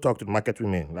do? They go talk to the market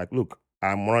women. Like, look,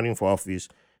 I'm running for office.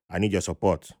 I need your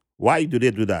support. Why do they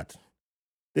do that?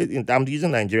 I'm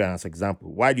using Nigeria as an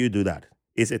example. Why do you do that?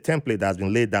 It's a template that's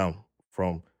been laid down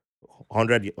from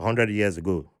 100 years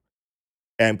ago.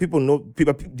 And people know,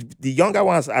 the younger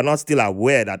ones are not still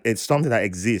aware that it's something that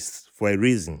exists for a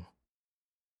reason.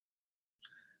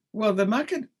 Well, the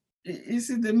market, you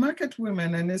see, the market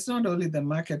women, and it's not only the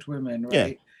market women, Yeah.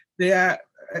 right? They are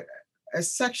a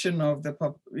section of the,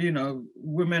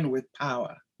 women with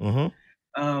power.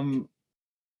 Mm-hmm. Um,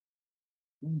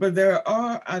 but there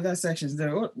are other sections.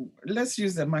 Let's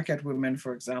use the market women,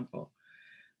 for example.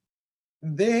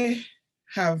 They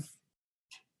have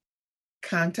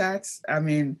contacts,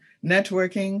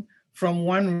 networking from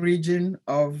one region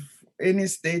of any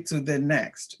state to the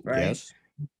next, right? Yes.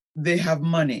 They have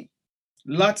money,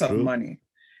 lots of True. money.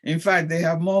 In fact, they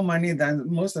have more money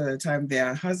than most of the time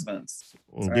their husbands,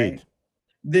 right?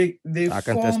 Indeed. They I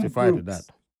can form testify to that. groups,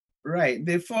 right?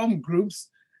 They form groups.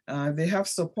 They have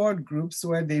support groups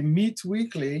where they meet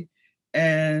weekly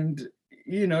and,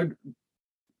 you know,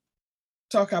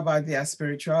 talk about their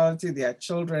spirituality, their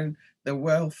children, the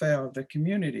welfare of the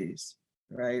communities,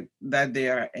 right, that they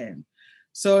are in.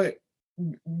 So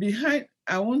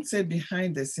I won't say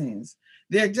behind the scenes,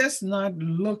 they're just not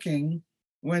looking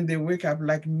when they wake up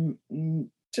like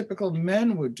typical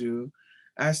men would do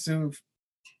as to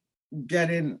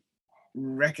getting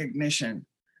recognition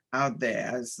out there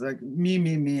as like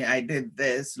me, I did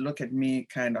this, look at me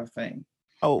kind of thing,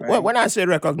 Oh, well, right? when I say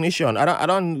recognition, I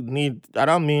don't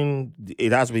mean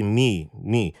it has to be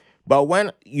me. But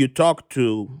when you talk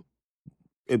to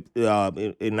a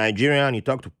Nigerian, you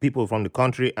talk to people from the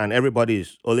country, and everybody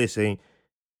is always saying,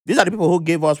 these are the people who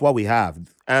gave us what we have.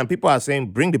 And people are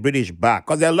saying, bring the British back.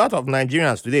 Because there are a lot of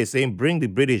Nigerians today saying, bring the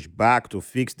British back to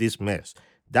fix this mess.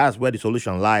 That's where the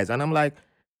solution lies. And I'm like,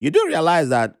 you do realize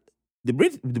that the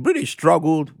British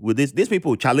struggled with this. These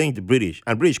people challenged the British,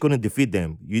 and British couldn't defeat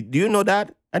them. Do you know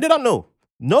that? And they don't know.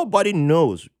 Nobody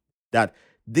knows that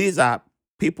these are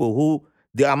people who,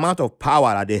 the amount of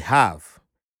power that they have,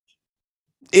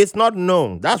 it's not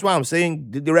known. That's why I'm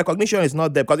saying the recognition is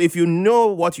not there. Because if you know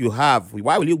what you have,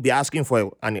 why will you be asking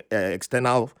for an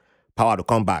external power to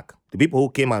come back? The people who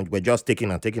came and were just taking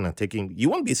and taking and taking, you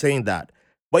won't be saying that.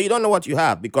 But you don't know what you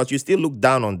have because you still look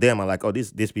down on them and like, oh,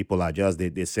 these people are just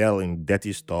they sell in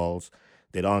dirty stalls.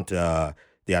 They don't.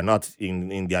 They are not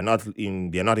they're not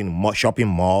in shopping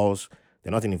malls.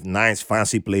 They're not in nice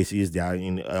fancy places. They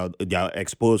are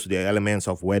exposed to the elements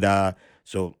of weather.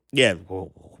 So yeah,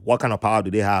 what kind of power do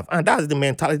they have? And that's the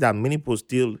mentality that many people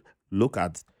still look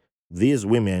at these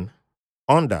women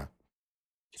under.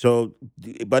 So,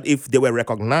 but if they were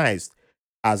recognized,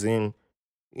 as in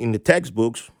the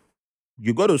textbooks,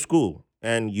 you go to school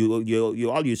and you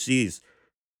all you see is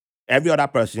every other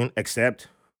person except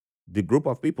the group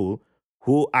of people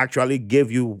who actually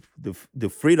gave you the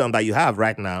freedom that you have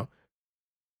right now.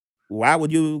 Why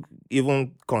would you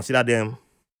even consider them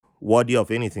worthy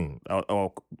of anything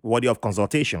or worthy of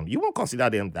consultation? You won't consider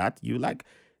them that. You like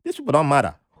these people don't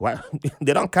matter. Why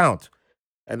they don't count?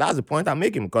 And that's the point I'm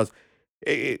making because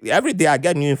every day I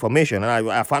get new information and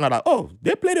I find out that oh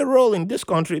they played a role in this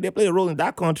country, they played a role in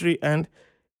that country, and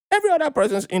every other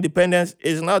person's independence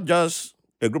is not just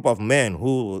a group of men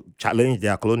who challenge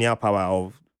their colonial power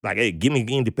of like hey give me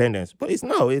independence, but it's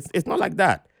not like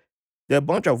that. There are a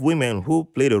bunch of women who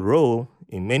played a role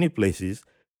in many places,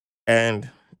 and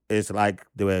it's like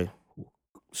they were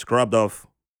scrubbed off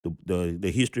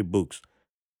the history books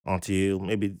until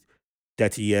maybe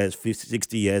 30 years, 50,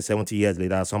 60 years, 70 years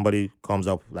later, somebody comes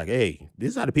up like, hey,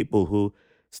 these are the people who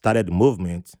started the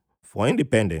movement for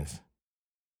independence.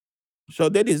 So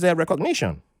they deserve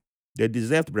recognition. They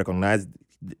deserve to be recognized.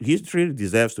 History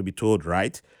deserves to be told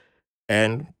right.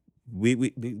 And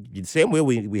the same way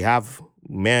we have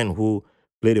men who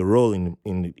played a role in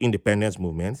the independence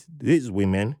movement, these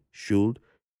women should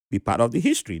be part of the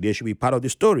history. They should be part of the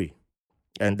story.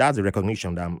 And that's the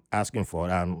recognition that I'm asking for.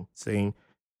 I'm saying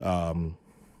um,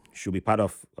 should be part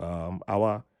of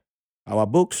our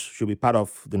books, should be part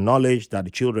of the knowledge that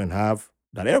the children have,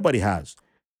 that everybody has.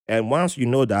 And once you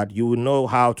know that, you will know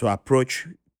how to approach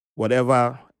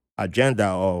whatever agenda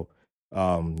or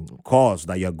cause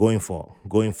that you're going for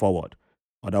going forward.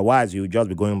 Otherwise, you'll just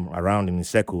be going around in a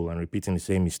circle and repeating the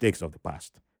same mistakes of the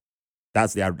past.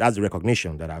 That's the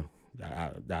recognition that I'm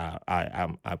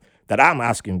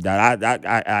asking, that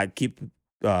I keep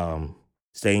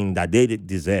saying that they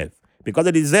deserve, because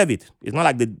they deserve it. It's not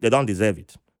like they don't deserve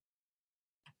it.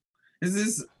 Is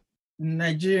this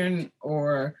Nigerian,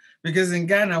 or because in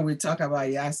Ghana we talk about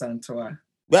Yasantoa?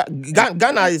 Well, And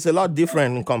Ghana is a lot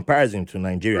different in comparison to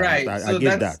Nigeria. right, I so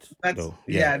give that's that. that's So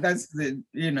yeah, yeah, that's the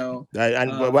and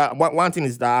uh one thing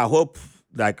is that I hope,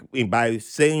 like, by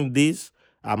saying this,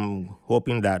 I'm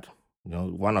hoping that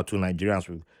one or two Nigerians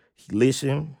will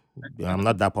listen. I'm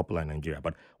not that popular in Nigeria,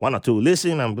 but one or two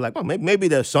listen and be like, well, maybe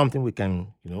there's something we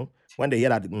can, when they hear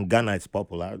that in Ghana it's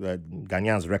popular, that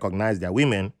Ghanaians recognize their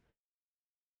women,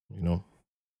 you know,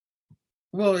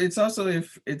 well, it's also,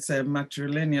 if it's a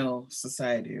matrilineal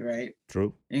society, right?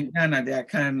 true. In Ghana, the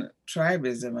Akan tribe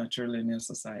is a matrilineal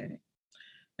society.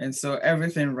 And so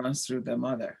everything runs through the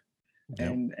mother.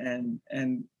 Yeah.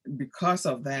 And because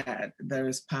of that, there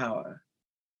is power,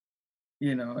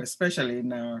 especially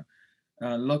in our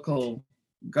local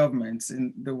governments,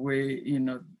 in the way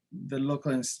the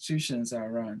local institutions are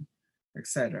run,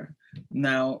 etc.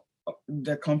 Now,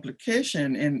 the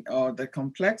complication in or the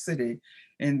complexity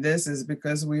in this is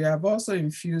because we have also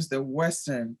infused the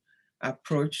Western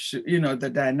approach,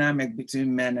 the dynamic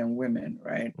between men and women,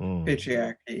 right? Mm.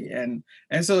 Patriarchy,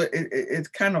 and so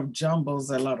it kind of jumbles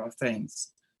a lot of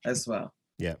things as well.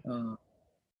 Yeah. Uh,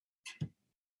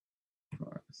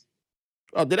 for us.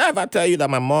 Oh, did I ever tell you that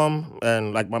my mom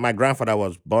and, like, my grandfather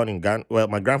was born in Ghana? Well,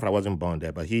 my grandfather wasn't born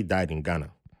there, but he died in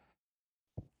Ghana.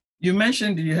 You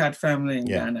mentioned you had family in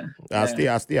Yeah, Ghana. I Yeah.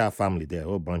 still I still have family there, a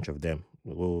whole bunch of them.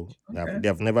 Okay.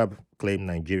 They've never claimed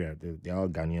Nigeria. They're all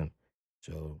Ghanaian.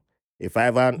 So if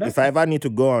That I ever need to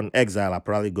go on exile, I'll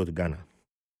probably go to Ghana.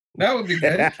 that would be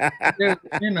good.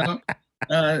 Because,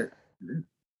 uh,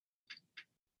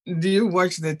 do you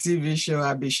watch the TV show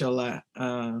Abishola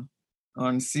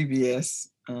on CBS?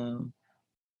 No,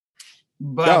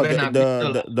 Bob and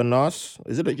Abishola. the nurse,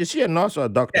 is she a nurse or a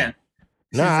Yeah, doctor?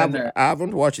 No, she's a nurse. I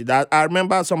haven't watched it. I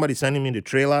remember somebody sending me the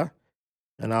trailer,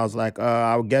 and I was like,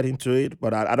 I'll get into it,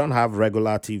 but I don't have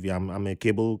regular TV. I'm a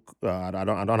cable. I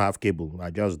don't have cable.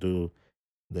 I just do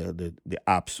the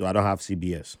app, so I don't have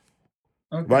CBS.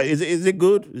 But Okay. is it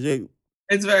good? Is it?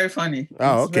 It's very funny.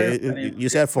 Oh, It's very okay. funny. You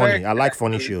said It's very funny. I good, like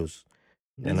funny actually. shows.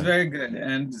 It's And very good.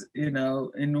 And,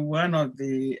 in one of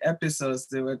the episodes,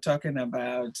 they were talking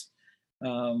about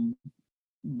um,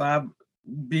 Bob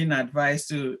being advised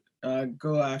to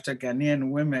go after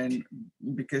Ghanaian women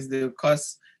because they would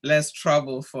cause less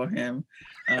trouble for him.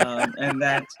 And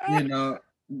that,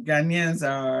 Ghanaians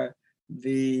are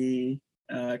the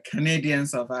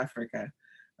Canadians of Africa.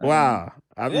 Um, wow,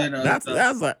 so that's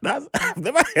I've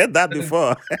never heard that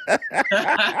before.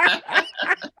 that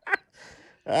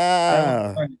was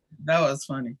ah, funny. That was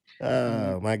funny.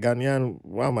 one of my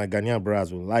Ghanaian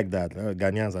brothers will like that.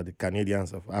 Ghanaians are the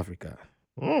Canadians of Africa.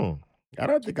 Hmm. I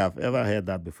don't think I've ever heard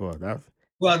that before. That's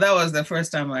Well, that was the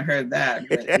first time I heard that,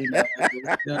 but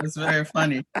it was very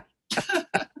funny.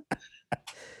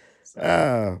 So,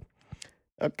 Ah,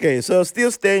 okay. So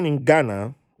still staying in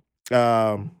Ghana.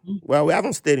 Well, we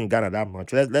haven't stayed in Ghana that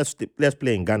much. Let's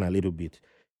play in Ghana a little bit.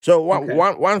 So okay.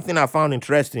 one thing I found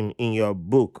interesting in your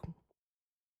book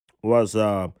was,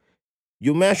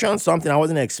 you mentioned something I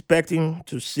wasn't expecting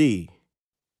to see,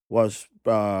 was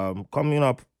coming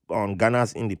up on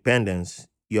Ghana's independence.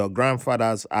 Your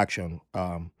grandfather's action,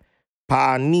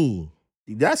 Pani.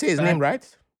 Did I say his name right?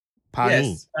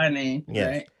 Pani. Yes, funny, Yes.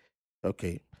 right?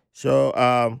 Okay.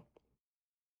 So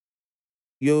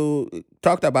you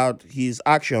talked about his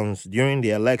actions during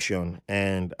the election,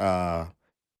 and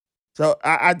so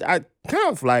I kind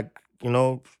of, like,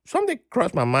 something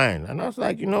crossed my mind, and I was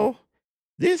like,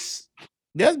 this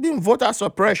there's been voter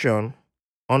suppression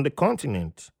on the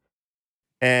continent,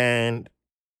 and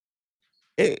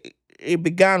it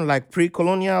began like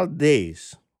pre-colonial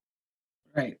days,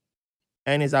 Right.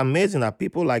 and it's amazing that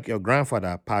people like your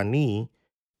grandfather Pani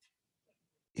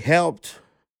helped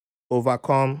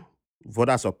overcome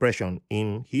voter suppression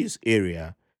in his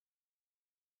area.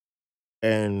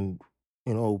 And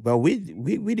but we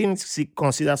didn't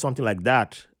consider something like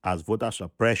that as voter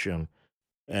suppression,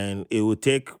 and it would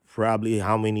take probably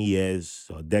how many years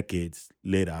or decades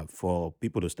later for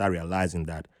people to start realizing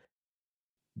that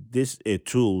this a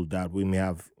tool that we may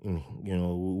have,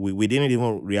 we didn't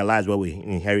even realize where we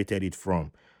inherited it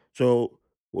from. So,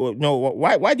 well, no,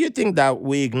 why do you think that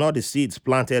we ignore the seeds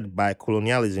planted by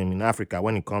colonialism in Africa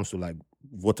when it comes to, like,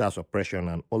 voter suppression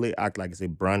and only act like it's a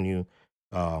brand new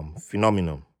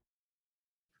phenomenon.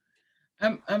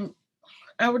 I'm, I'm,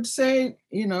 I would say,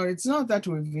 it's not that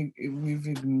we've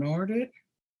ignored it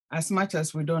as much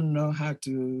as we don't know how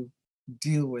to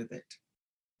deal with it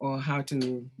or how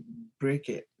to break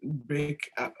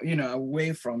up,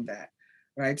 away from that,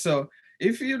 right? So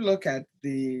if you look at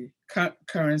the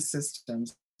current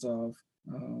systems of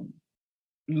um,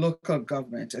 local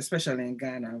government, especially in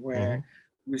Ghana, Hmm. where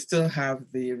we still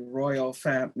have the royal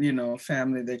family,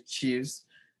 the chiefs,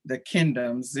 the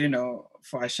kingdoms,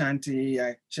 for Ashanti,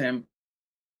 Achem,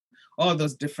 all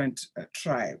those different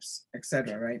tribes,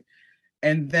 etc., right?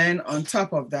 And then on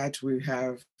top of that, we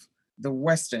have the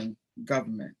Western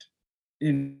government,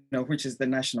 which is the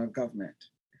national government,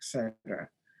 etc.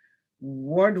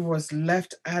 What was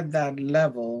left at that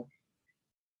level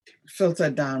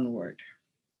filtered downward.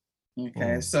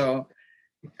 Okay, Mm. so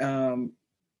um,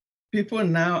 people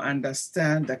now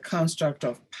understand the construct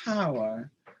of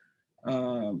power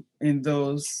in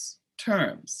those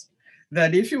terms.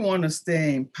 That if you want to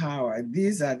stay in power,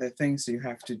 these are the things you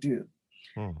have to do,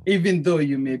 Mm. even though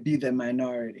you may be the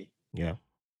minority. Yeah.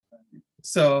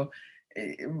 So,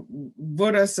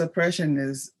 voter suppression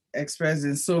is expressed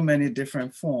in so many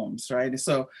different forms, right?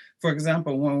 So, for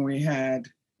example, when we had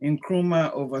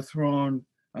Nkrumah overthrown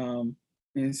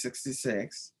in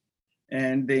 '66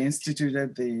 and they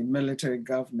instituted the military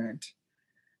government,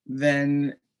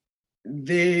 then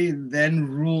they then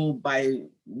rule by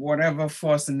whatever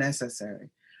force necessary.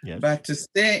 Yes. But to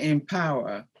stay in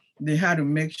power, they had to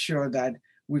make sure that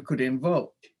we couldn't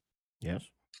vote, Yes.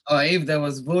 or if there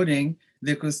was voting,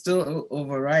 they could still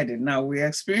override it. Now we're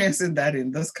experiencing that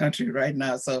in this country right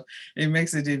now, so it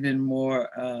makes it even more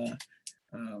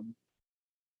um,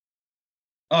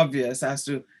 obvious as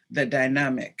to the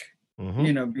dynamic,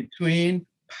 Hmm. between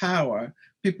power,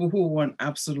 people who want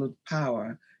absolute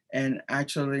power, and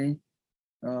actually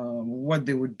what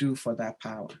they would do for that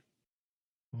power,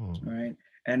 Mm. right?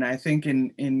 And I think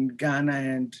in Ghana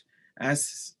and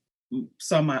as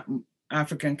some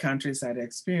African countries had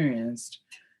experienced,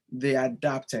 they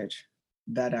adopted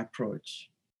that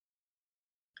approach.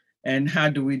 And how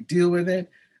do we deal with it?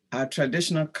 Our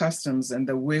traditional customs and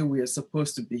the way we are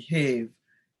supposed to behave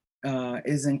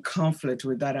is in conflict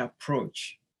with that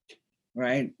approach,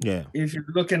 right? Yeah. If you're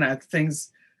looking at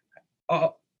things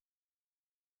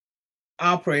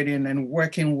operating and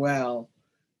working well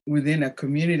within a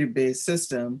community-based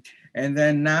system, and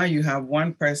then now you have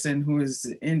one person who is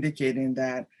indicating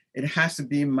that it has to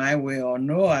be my way or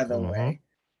no other Hmm. way,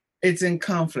 it's in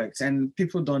conflict, and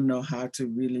people don't know how to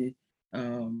really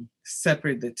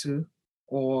separate the two,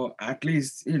 or at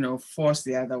least force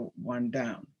the other one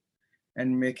down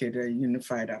and make it a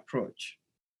unified approach.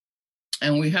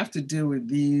 And we have to deal with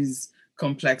these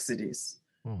complexities,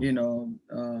 Mm. you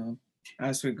know,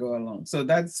 as we go along. So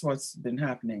that's what's been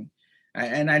happening,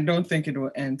 and I don't think it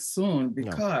will end soon No.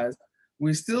 because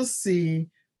we still see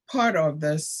part of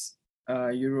this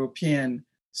European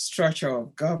structure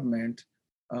of government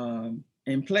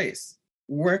in place,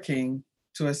 working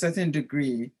to a certain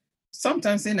degree,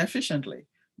 sometimes inefficiently.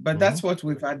 But Hmm. that's what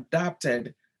we've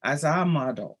adopted as our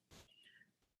model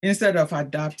instead of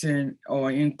adapting or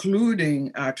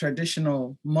including our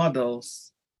traditional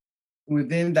models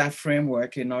within that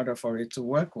framework in order for it to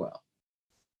work well.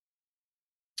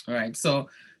 All right. So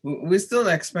we're still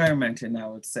experimenting, I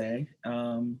would say.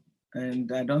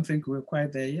 And I don't think we're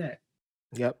quite there yet.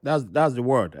 Yeah. That's the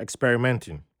word.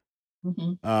 Experimenting.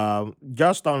 Mhm.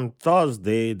 Just on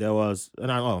Thursday, there was,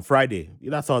 no, on Friday,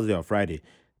 either Thursday or Friday,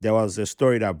 there was a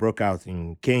story that broke out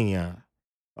in Kenya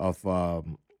of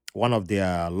one of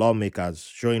their lawmakers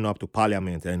showing up to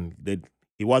parliament, and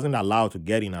he wasn't allowed to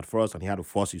get in at first, and he had to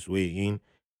force his way in.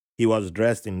 He was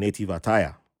dressed in native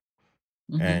attire,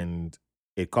 Mhm. and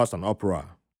it caused an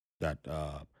uproar that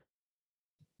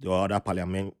the other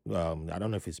parliament, I don't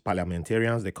know if it's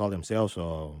parliamentarians they call themselves,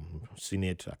 or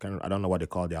senate, I don't know what they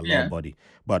call their law Yeah. body,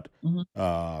 but Mhm.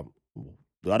 uh,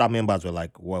 the other members were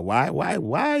like, well,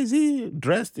 why is he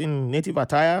dressed in native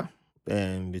attire,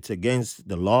 and it's against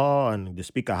the law, and the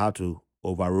speaker had to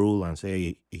overrule and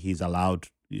say he's allowed,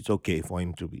 it's okay for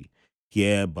him to be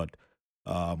here. But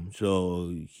so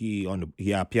he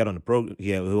appeared on the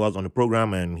he was on the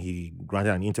program, and he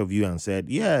granted an interview and said,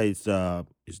 yeah, it's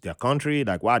their country,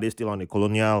 like why are they still on the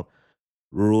colonial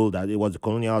rule, that it was the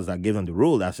colonials that gave them the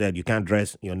rule that said you can't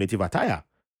dress in your native attire,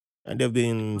 and they've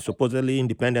been supposedly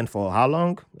independent for how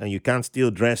long, and you can't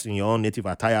still dress in your own native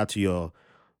attire to your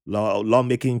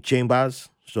lawmaking chambers.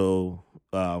 So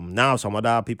now some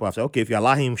other people have said, okay, if you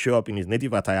allow him show up in his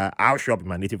native attire, I'll show up in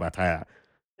my native attire.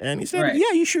 And he said, Right.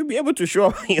 "Yeah, you should be able to show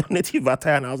up in your native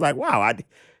attire." And I was like, "Wow,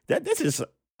 this is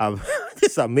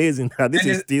this is amazing. That this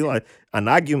And is it, still an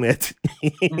argument."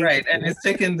 right. And it's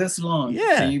taken this long. Can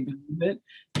Yeah. you believe it?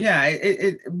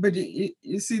 Yeah. But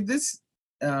you see, this,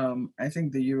 I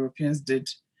think the Europeans did,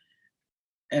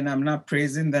 and I'm not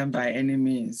praising them by any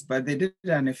means, but they did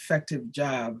an effective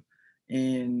job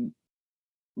in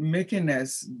making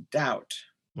us doubt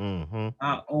Mm-hmm.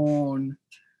 our own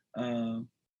uh,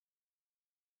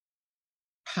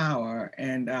 power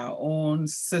and our own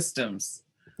systems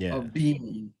Yeah. of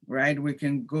being, right? We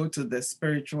can go to the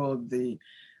spiritual, the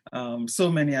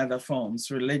so many other forms,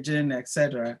 religion,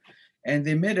 etc. And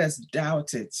they made us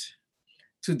doubt it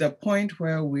to the point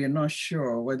where we're not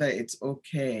sure whether it's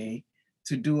okay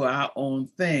to do our own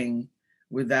thing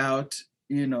without,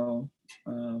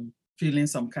 feeling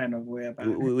some kind of way about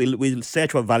it. We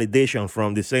search for validation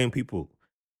from the same people.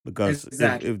 Because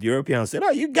Exactly. if the Europeans said,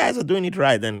 "Oh, you guys are doing it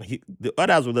right," then the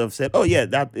others would have said, "Oh yeah,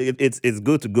 it's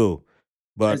good to go."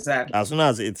 But Exactly. as soon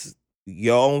as it's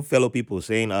your own fellow people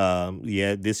saying,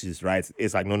 "Yeah, this is right,"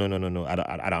 it's like, "No, no, no, no, no.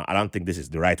 I don't think this is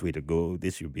the right way to go.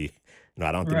 This should be,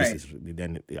 I don't think this Right. is."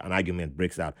 Then an argument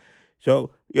breaks out.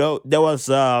 So, there was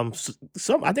some.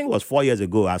 I think it was 4 years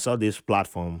ago. I saw this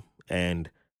platform, and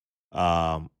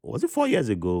was it 4 years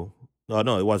ago? No,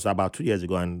 no, it was about 2 years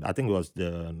ago, and I think it was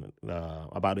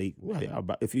about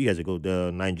a few years ago,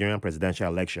 the Nigerian presidential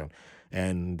election,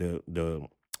 and the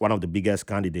one of the biggest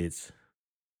candidates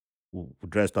who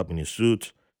dressed up in a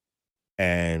suit,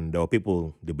 and there were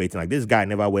people debating like, this guy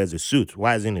never wears a suit.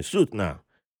 Why is he in a suit now?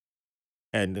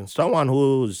 And then someone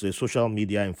who's a social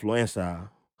media influencer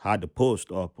had the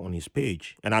post up on his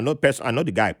page, and I know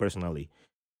the guy personally,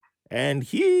 and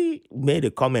he made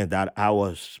a comment that I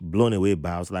was blown away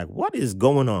by. I was like, what is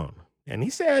going on? And he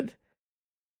said,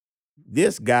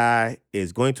 this guy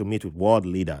is going to meet with world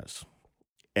leaders,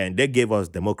 and they gave us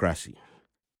democracy.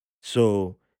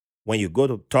 So when you go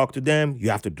to talk to them, you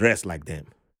have to dress like them.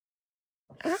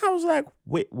 And I was like,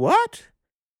 wait, what?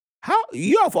 How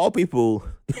you of all people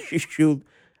you should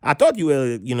I thought you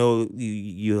were,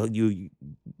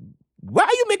 why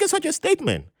are you making such a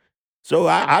statement? So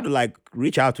I had to like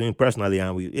reach out to him personally,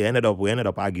 and we ended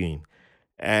up arguing.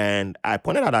 And I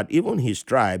pointed out that even his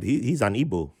tribe, he's an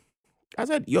Igbo. I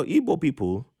said, your Igbo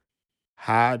people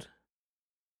had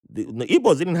the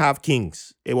Igbos didn't have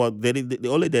kings. It was they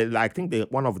only I think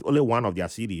only one of their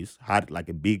cities had like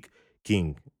a big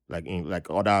king, like in like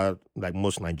other like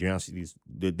most Nigerian cities.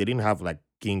 They didn't have like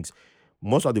kings.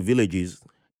 Most of the villages,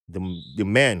 the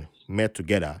men met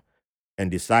together and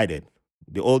decided.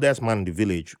 The oldest man in the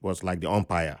village was like the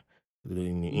umpire.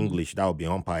 In Mhm. English, that would be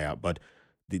umpire. But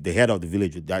the head of the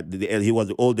village, he was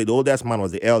the oldest man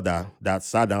was the elder that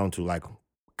sat down to like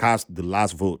cast the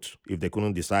last vote if they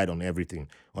couldn't decide on everything,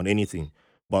 on anything.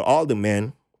 But all the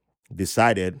men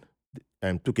decided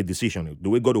and took a decision. Do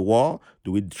we go to war?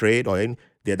 Do we trade? Or any?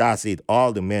 That's it.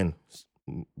 All the men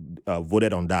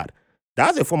voted on that.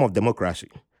 That's a form of democracy.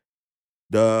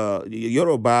 The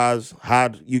Yorubas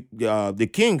had the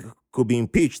king could be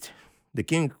impeached. The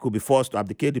king could be forced to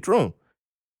abdicate the throne.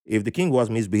 If the king was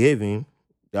misbehaving,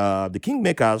 the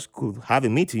kingmakers could have a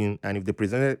meeting, and if they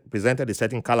presented a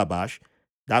certain calabash,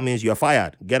 that means you're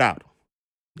fired. Get out,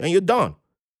 and you're done.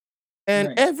 And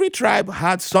Right. every tribe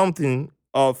had something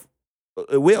of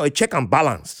a way or a check and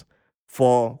balance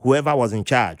for whoever was in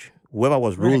charge, whoever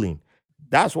was Right. ruling.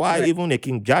 That's why Right. even a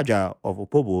King Jaja of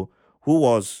Opobo, who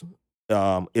was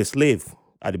a slave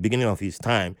at the beginning of his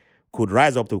time, could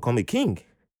rise up to become a king.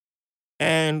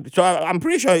 And so I'm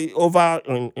pretty sure over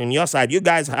in your side, you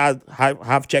guys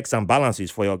have checks and balances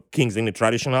for your kings in the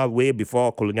traditional way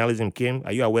before colonialism came.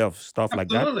 Are you aware of stuff like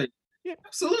that? Absolutely. Yeah,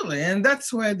 Absolutely. And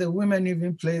that's where the women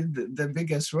even played the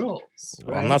biggest roles,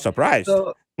 I'm right? not surprised.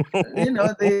 So, you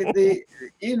know, the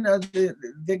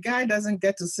guy doesn't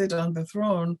get to sit on the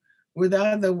throne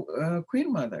without the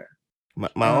queen mother. Um,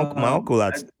 My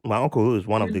uncle who is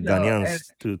one of the and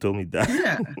Ghanaians told me that.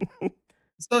 yeah,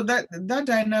 so that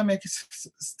dynamic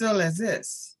still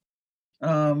exists.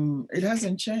 It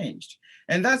hasn't changed.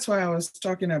 And that's why I was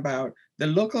talking about the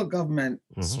local government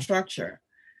Hmm. structure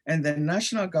and the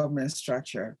national government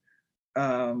structure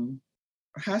um,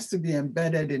 has to be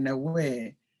embedded in a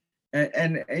way.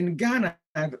 And in Ghana,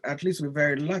 at least we're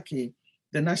very lucky,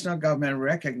 the national government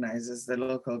recognizes the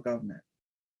local government.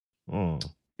 Mm.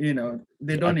 They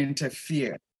Yeah, don't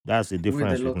interfere that's the with the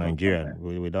difference with local Nigeria.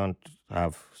 government. We don't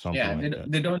have something Yeah, like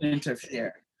that. they don't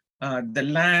interfere. The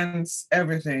lands,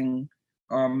 everything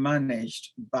are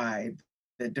managed by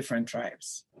the different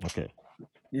tribes. Okay.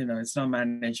 It's not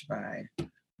managed by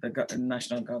the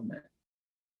national government.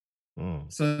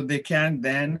 Mm. So they can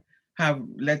then have,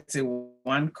 let's say,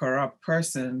 one corrupt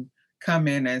person come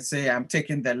in and say, I'm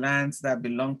taking the lands that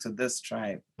belong to this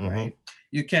tribe, right?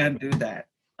 You can't do that.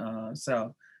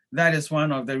 So that is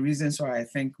one of the reasons why I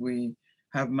think we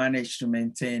have managed to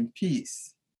maintain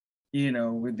peace,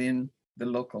 within the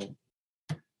local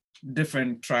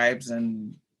different tribes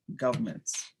and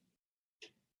governments.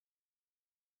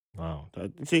 Wow.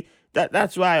 See,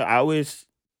 that's why I always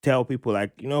tell people,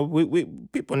 like, we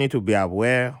people need to be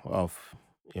aware of,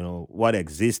 what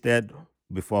existed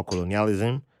before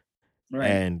colonialism, Right.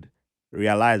 and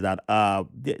realize that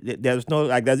there's no,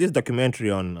 like, there's this documentary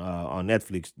on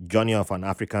Netflix, Journey of an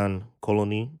African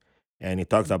Colony, and it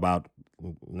talks about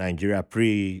Nigeria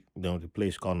pre, the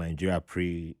place called Nigeria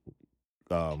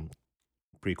um,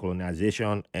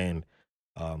 pre-colonization, and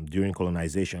during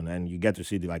colonization, and you get to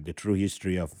see the true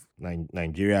history of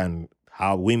Nigeria, and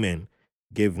how women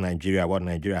gave Nigeria what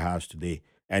Nigeria has today.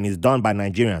 And it's done by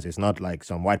Nigerians. It's not like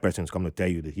some white person's come to tell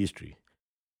you the history.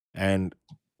 And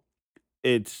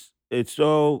it's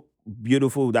so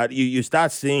beautiful that you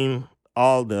start seeing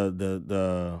all the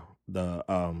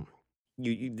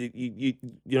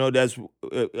there's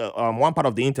one part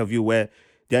of the interview where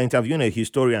they're interviewing a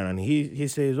historian, and he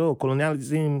says, oh,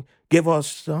 colonialism gave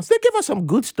us some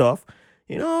good stuff,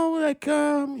 like,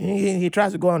 he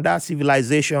tries to go on that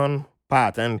civilization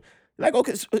part, and like,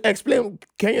 okay, so explain,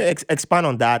 can you expand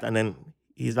on that? And then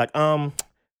he's like,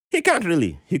 he can't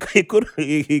really. He could.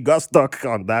 He got stuck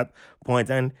on that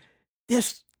point, and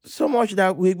there's so much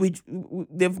that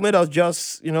they've made us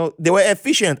just, they were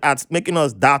efficient at making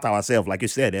us doubt ourselves, like you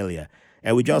said earlier,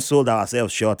 and we just sold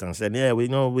ourselves short and said, yeah, we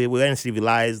know we weren't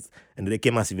civilized, and they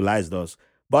came and civilized us.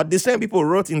 But the same people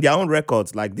wrote in their own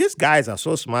records, like, these guys are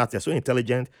so smart, they're so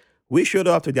intelligent. We showed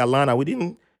up to their land, and we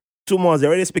didn't. 2 months, they're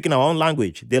already speaking our own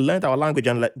language. They learned our language,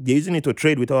 and, like, they're using it to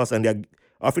trade with us, and they're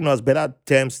offering us better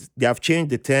terms. They have changed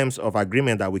the terms of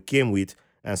agreement that we came with,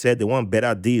 and said they want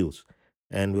better deals.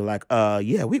 And we're like,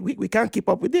 yeah, we can't keep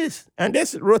up with this. And they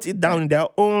wrote it down in their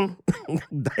own.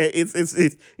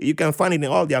 It's you can find it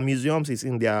in all their museums. It's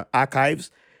in their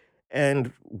archives,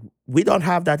 and we don't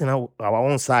have that in our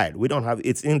own side. We don't have,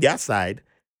 it's in their side.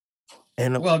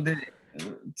 And Well,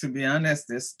 to be honest,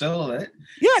 they stole it.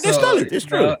 yeah, they stole So, it. It's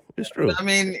true. It's true. I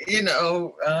mean,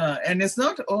 and it's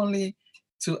not only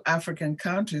to African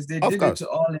countries, they Of did it course. to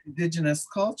all indigenous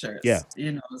Yeah. cultures,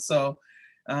 So,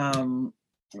 um,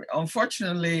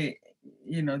 unfortunately,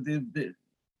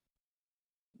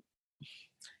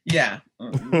 yeah,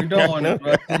 we don't want to No.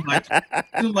 dwell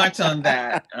too much on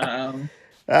that.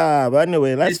 But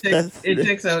anyway, It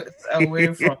takes us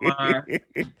away from our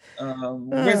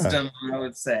Ah, wisdom, I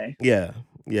would say. yeah,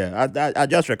 yeah. I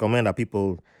just recommend that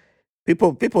people,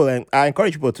 and I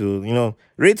encourage people to,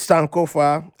 read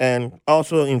Sankofa, and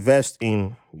also invest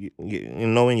in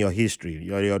knowing your history,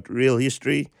 your real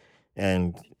history,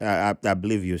 and I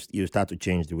believe you start to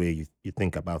change the way you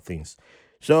think about things.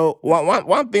 So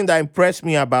one thing that impressed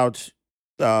me about,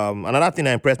 another thing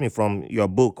that impressed me from your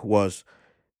book was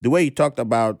the way you talked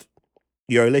about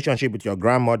your relationship with your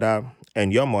grandmother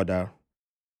and your mother,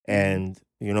 Mhm. and,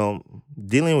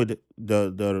 dealing with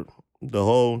the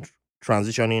whole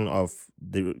transitioning of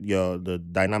the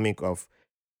dynamic of,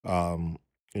 um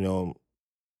you know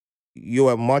you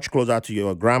were much closer to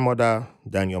your grandmother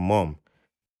than your mom,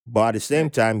 but at the same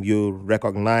Right, time you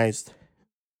recognized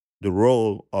the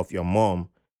role of your mom,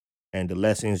 and the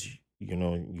lessons,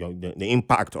 the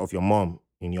impact of your mom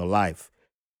in your life. right.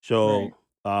 So,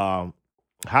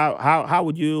 how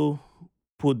would you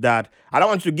put that? I don't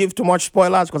want to give too much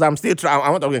spoilers, because I'm still trying. I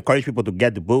want to encourage people to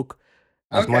get the book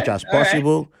as much Okay, as all right.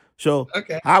 possible. So,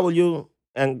 Okay. how will you,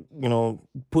 and,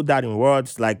 put that in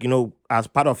words, like, as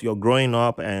part of your growing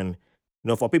up, and,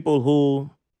 for people who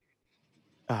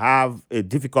have a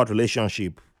difficult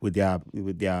relationship with their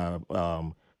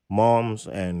moms,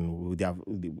 and with their,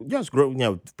 just grow,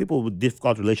 people with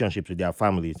difficult relationships with their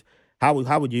families. How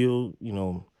would you,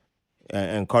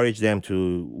 encourage them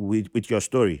to, with your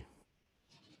story?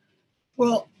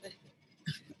 Well,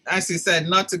 as you said,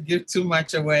 not to give too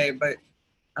much away, but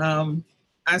um,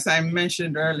 as I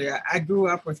mentioned earlier, I grew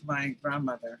up with my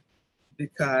grandmother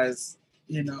because,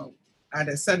 you know, at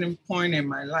a certain point in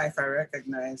my life, I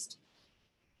recognized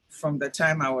from the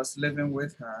time I was living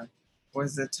with her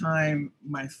was the time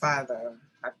my father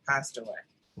had passed away,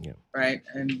 Yeah. right?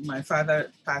 And my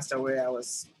father passed away, I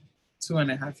was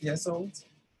 2.5 years old.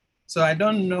 So I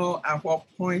don't know at what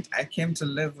point I came to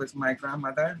live with my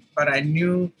grandmother, but I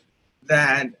knew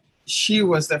that she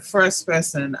was the first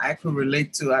person I could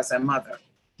relate to as a mother,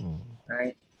 Mm.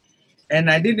 right? And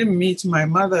I didn't meet my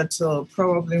mother till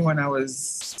probably when I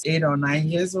was 8 or 9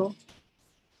 years old.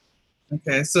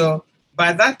 Okay, so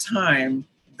by that time,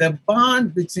 the bond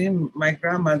between my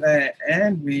grandmother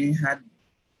and me had,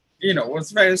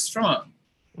 was very strong.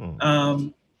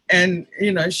 Um, and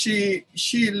she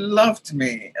loved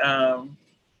me,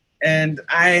 and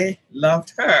I loved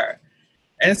her.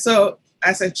 And so,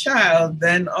 as a child,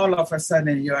 then all of a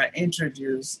sudden you are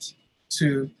introduced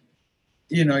to,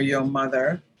 your mother.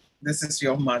 This is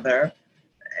your mother,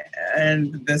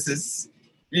 and this is,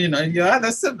 your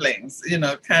other siblings,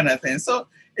 kind of thing. So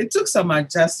it took some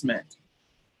adjustment.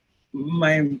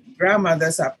 My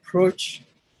grandmother's approach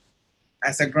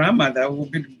as a grandmother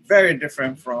would be very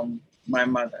different from my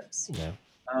mother's. Yeah.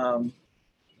 Um,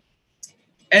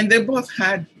 and they both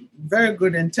had very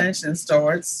good intentions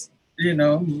towards,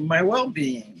 my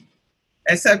well-being,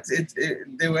 except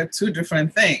they were two different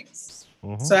things.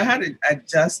 So I had to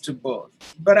adjust to both.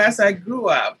 But as I grew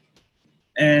up,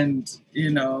 and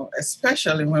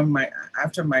especially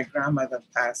after my grandmother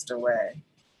passed away,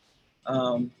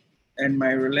 and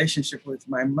my relationship with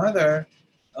my mother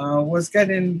was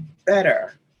getting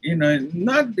better.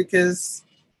 Not because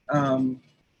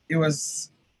it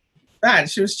was bad.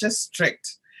 She was just strict,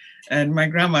 and my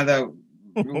grandmother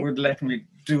would let me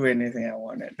do anything I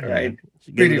wanted. Right,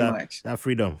 pretty much that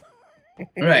freedom.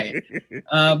 Right,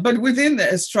 but within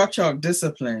the structure of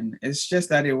discipline, it's just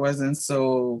that it wasn't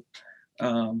so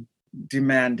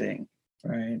demanding.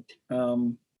 Right,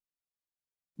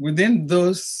 within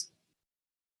those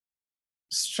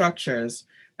structures,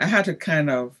 I had to kind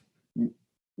of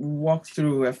walk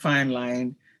through a fine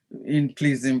line in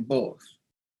pleasing both.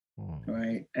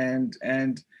 Right, and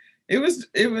it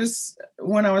was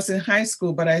when I was in high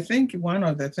school. But I think one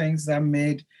of the things that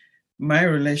made my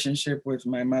relationship with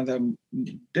my mother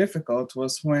difficult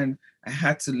was when I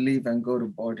had to leave and go to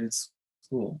boarding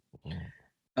school.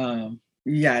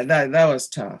 Yeah, that was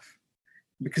tough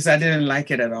because I didn't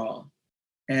like it at all.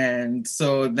 And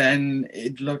so then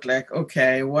it looked like,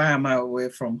 okay, why am I away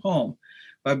from home?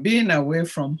 But being away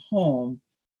from home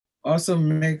also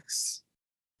makes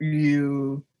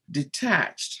you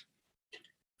detached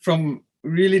from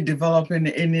really developing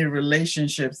any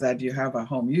relationships that you have at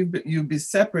home. You'll be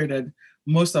separated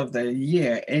most of the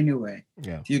year anyway.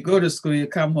 Yeah. You go to school, you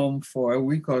come home for a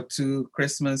week or two,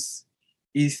 Christmas,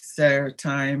 Easter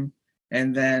time,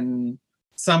 and then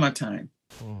summertime.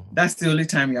 That's the only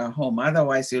time you're home.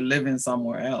 Otherwise, you're living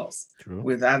somewhere else. True.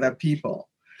 With other people.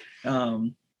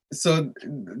 So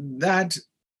that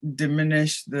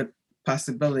diminished the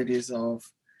possibilities of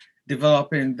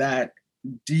developing that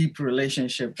deep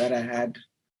relationship that I had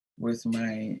with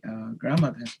my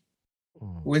grandmother,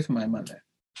 with my mother.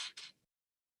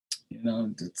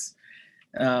 But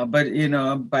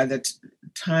by the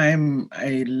time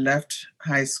I left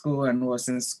high school and was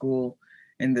in school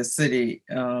in the city,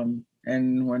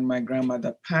 and when my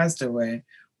grandmother passed away,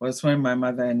 was when my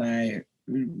mother and I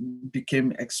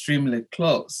became extremely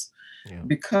close. Yeah.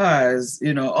 Because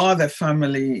all the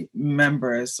family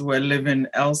members were living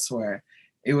elsewhere.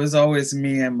 It was always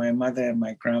me and my mother and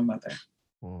my grandmother,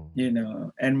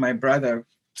 and my brother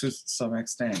to some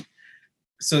extent.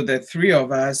 So the three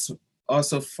of us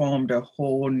also formed a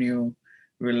whole new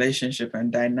relationship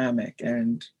and dynamic,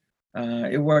 and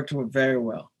it worked very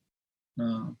well.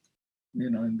 And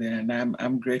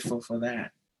I'm grateful for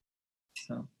that.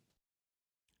 So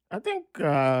I think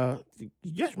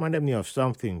you just reminded me of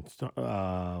something.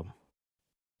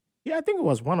 Yeah, I think it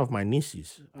was one of my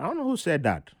nieces. I don't know who said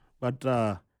that, but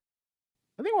I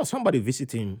think it was somebody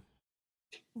visiting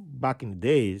back in the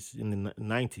days in the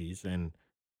 90s, and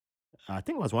I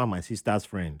think it was one of my sister's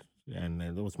friend, and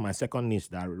it was my second niece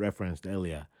that I referenced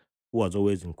earlier, who was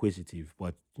always inquisitive,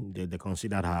 but they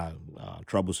considered her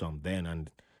troublesome then,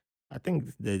 and I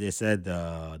think they said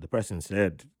the person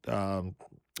said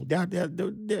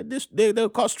they'll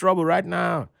cause trouble right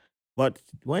now, but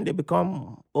when they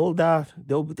become older,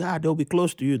 they'll be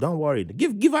close to you. Don't worry.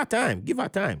 Give her time. Give her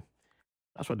time.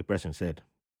 That's what the person said.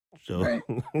 So right.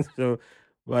 so,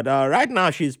 but right now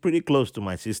she's pretty close to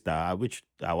my sister, which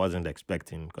I wasn't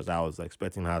expecting because I was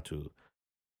expecting her to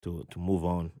move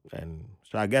on, and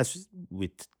so I guess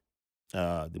with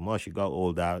the more she got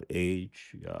older,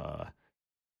 age,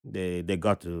 they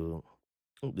got to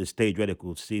the stage where they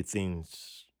could see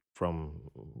things from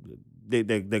they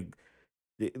they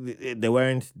they, they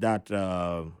weren't that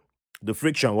the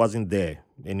friction wasn't there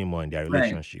anymore in their Right.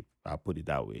 relationship. I'll put it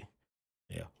that way.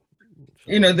 Yeah.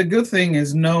 So, The good thing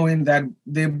is knowing that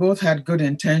they both had good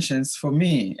intentions for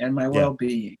me and my yeah.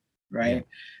 well-being, right?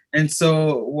 Yeah. And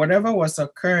so whatever was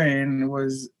occurring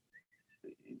was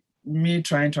me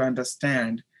trying to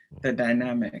understand the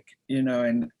dynamic,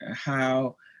 and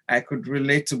how I could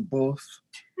relate to both,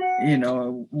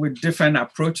 with different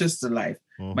approaches to life.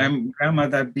 My Mm-hmm.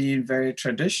 grandmother being very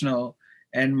traditional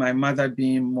and my mother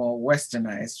being more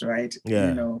westernized, right?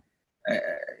 Yeah. Uh,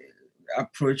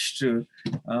 approach to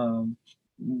um,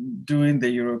 doing the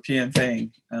European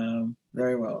thing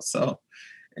very well. So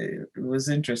it was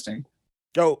interesting.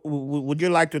 So, would you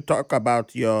like to talk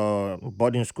about your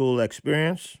boarding school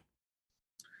experience?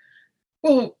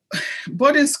 Well,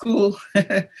 boarding school,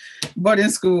 boarding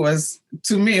school was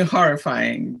to me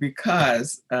horrifying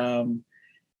because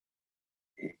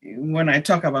when I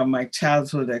talk about my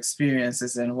childhood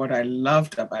experiences and what I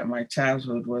loved about my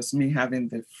childhood was me having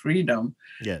the freedom,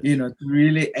 Yes. to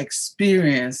really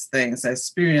experience things,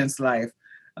 experience life.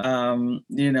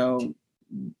 You know,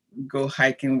 go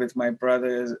hiking with my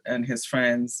brother and his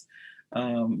friends,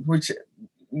 which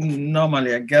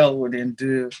normally a girl wouldn't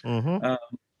do. Mm-hmm.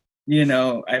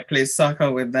 Um, I played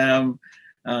soccer with them.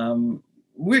 Um,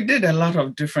 we did a lot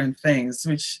of different things,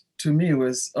 which to me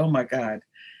was, oh my God,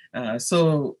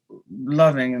 so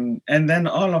loving. And then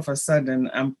all of a sudden,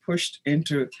 I'm pushed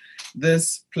into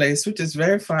this place, which is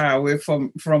very far away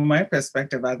from my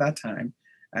perspective at that time.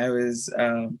 I was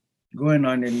going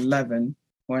on 11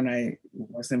 when I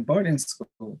was in boarding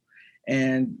school.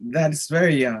 And that's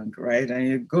very young, right? And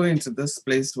you go into this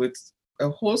place with a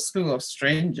whole slew of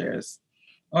strangers,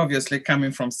 obviously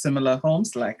coming from similar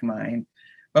homes like mine,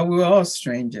 but we were all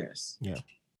strangers. Yeah.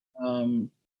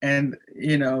 Um, and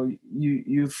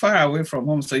you're far away from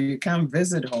home, so you can't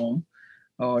visit home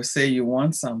or say you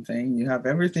want something. You have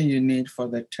everything you need for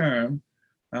the term,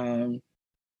 um,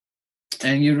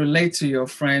 and you relate to your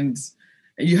friends.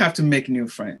 You have to make new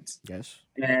friends, Yes.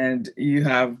 and you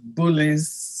have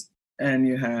bullies, and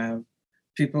you have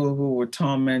people who would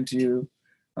torment you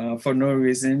for no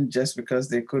reason just because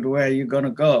they could. Where are you gonna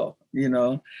go?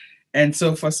 And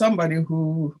so for somebody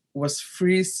who was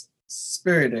free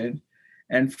spirited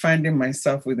and finding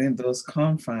myself within those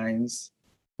confines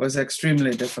was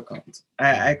extremely difficult.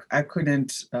 I, Mm. I, I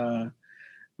couldn't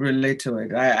relate to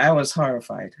it. I was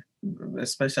horrified,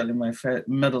 especially my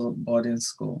middle boarding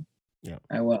school. Yeah.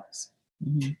 I was.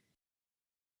 Mhm.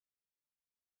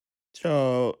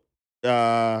 So,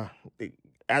 uh, I,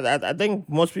 I think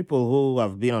most people who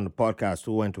have been on the podcast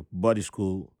who went to body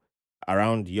school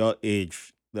around your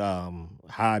age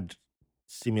had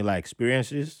similar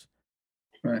experiences.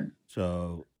 Right.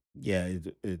 So yeah,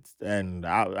 it's and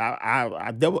I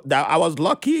was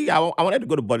lucky. I wanted to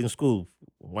go to boarding school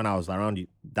when I was around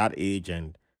that age,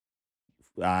 and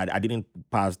I didn't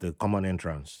pass the common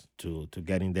entrance to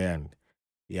get in there, and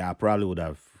yeah, I probably would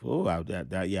have. Oh,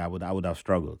 yeah, I would have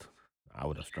struggled. I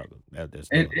would have struggled. There's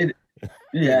It, no it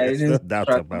yeah, it there's is no doubt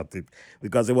struggle. about it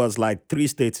because it was like 3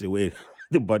 states away.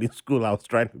 The boarding school I was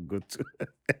trying to go to.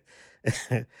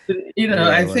 Yeah,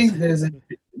 I it was. think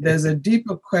there's a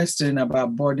deeper question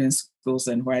about boarding schools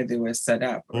and why they were set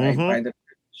up, right? Mm-hmm. By the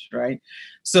British, right?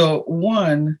 So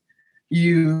one,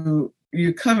 you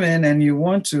come in and you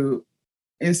want to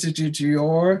institute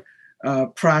your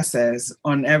process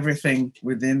on everything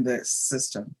within the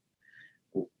system.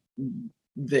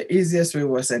 The easiest way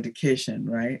was education,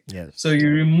 right? Yes. So you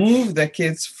remove the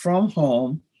kids from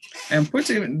home and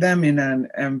putting them in an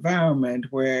environment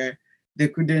where they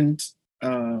couldn't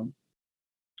um,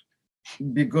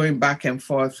 be going back and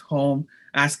forth home,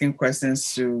 asking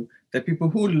questions to the people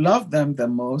who love them the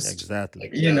most,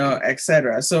 Exactly.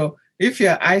 etc. So if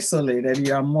you're isolated,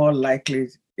 you are more likely,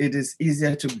 it is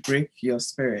easier to break your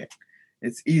spirit.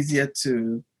 It's easier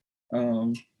to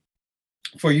um,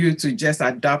 for you to just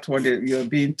adopt what you're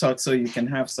being taught so you can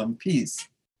have some peace,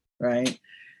 right?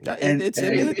 Yeah, And it's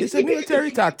a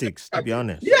military tactics, to be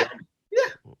honest. yeah,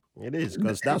 yeah, It is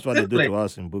because that's what they do simply to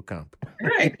us in boot camp.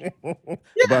 right.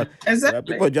 Yeah, But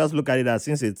exactly. people just look at it as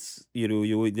since it's you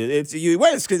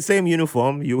wear the same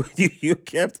uniform, you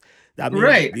kept. I mean,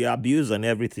 Right. the abuse and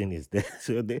everything is there.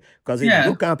 So because in Yeah.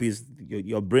 boot camp is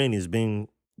your brain is being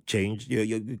changed.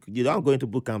 You don't go into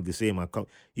boot camp the same and come.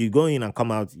 You go in and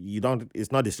come out. You don't.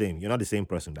 It's not the same. You're not the same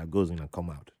person that goes in and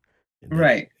come out. And that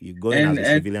Right. you go in as a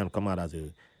And civilian, come out as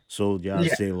a soldier,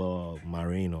 yeah, sailor,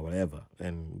 marine, or whatever.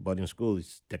 And boarding school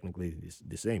is technically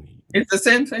the same. it's the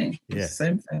same thing. It's Yeah. the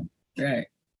same thing. Right.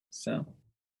 So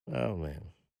Oh man.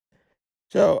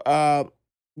 So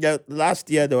yeah, last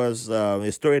year there was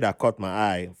a story that caught my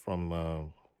eye from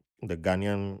the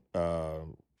Ghanaian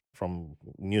from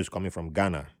news coming from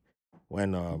Ghana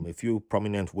when a few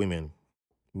prominent women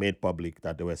made public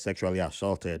that they were sexually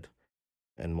assaulted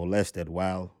and molested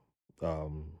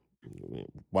um,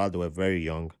 while they were very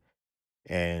young,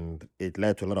 and it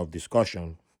led to a lot of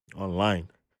discussion online.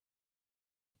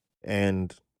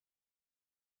 And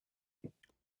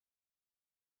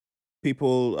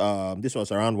people, this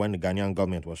was around when the Ghanaian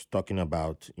government was talking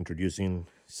about introducing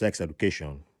sex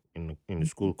education in the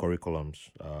school curriculums.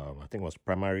 I think it was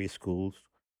primary schools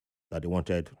that they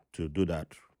wanted to do that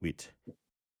with.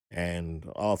 And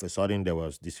all of a sudden, there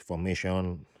was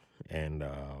disinformation and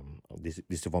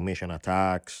disinformation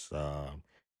attacks.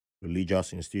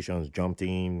 Religious institutions jumped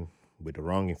in with the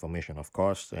wrong information, of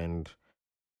course, and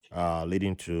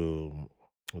leading to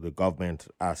the government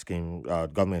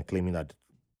claiming that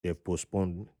they've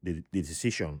postponed the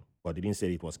decision, but they didn't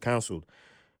say it was cancelled.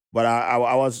 But I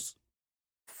was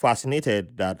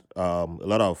fascinated that a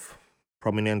lot of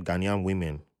prominent Ghanaian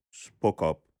women spoke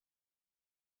up,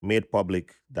 made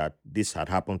public that this had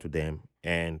happened to them,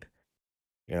 and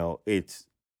it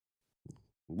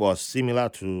was similar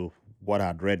to what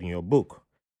I'd read in your book.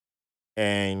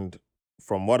 And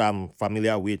from what I'm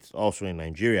familiar with, also in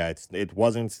Nigeria, it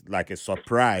wasn't like a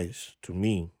surprise to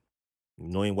me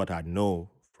knowing what I know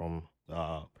from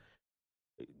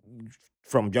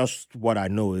just what I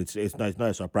know. It's not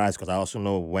a surprise because I also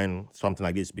know when something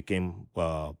like this became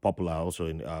popular. Also,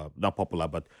 in not popular,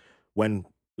 but when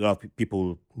a lot of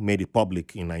people made it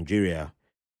public in Nigeria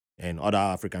and other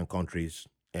African countries,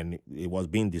 and it was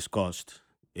being discussed,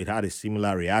 it had a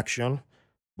similar reaction.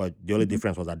 But the only Mhm.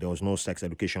 difference was that there was no sex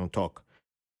education talk.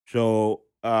 So,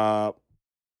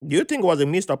 do you think it was a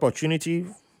missed opportunity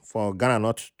for Ghana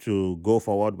not to go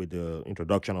forward with the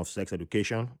introduction of sex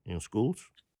education in schools?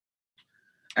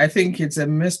 I think it's a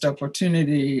missed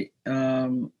opportunity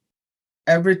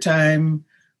every time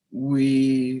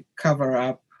we cover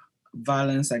up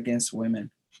violence against women.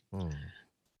 Hmm.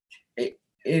 It,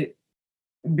 it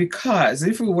because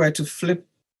if we were to flip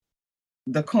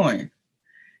the coin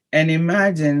and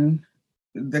imagine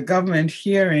the government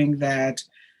hearing that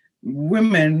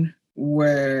women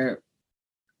were,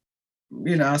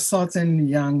 assaulting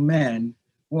young men,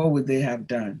 what would they have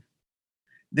done?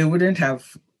 They wouldn't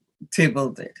have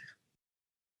tabled it.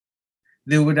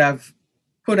 They would have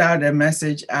put out a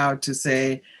message out to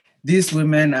say these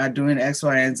women are doing X,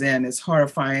 Y, and Z, and it's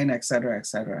horrifying, et cetera, et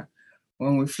cetera.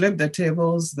 When we flip the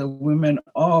tables, the women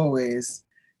always,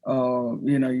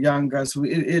 young girls,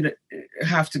 it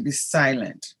have to be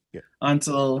silent Yeah.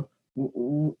 until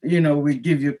we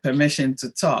give you permission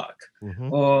to talk,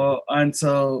 Mm-hmm. or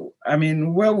until, I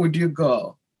mean, where would you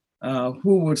go?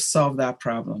 Who would solve that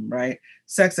problem, right?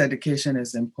 Sex education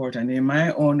is important. In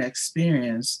my own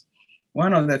experience,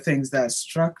 one of the things that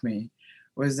struck me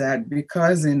was that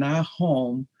because in our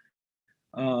home,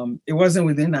 it wasn't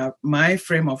within my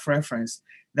frame of reference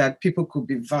that people could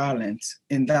be violent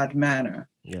in that manner.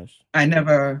 Yes. I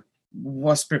never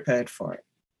was prepared for it,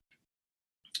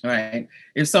 right?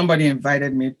 If somebody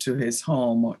invited me to his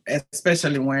home,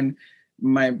 especially when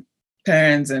my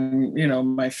parents and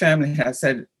my family had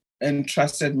said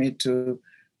entrusted me to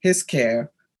his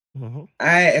care, Mm-hmm.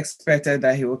 I expected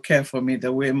that he would care for me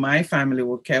the way my family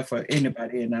would care for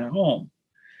anybody in our home.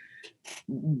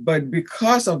 But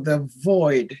because of the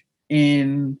void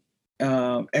in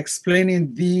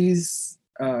explaining these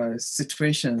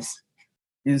situations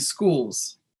in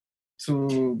schools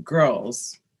to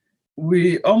girls,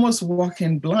 we almost walk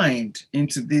in blind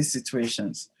into these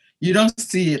situations. You don't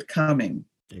see it coming,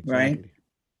 right? Exactly.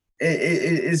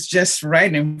 It's just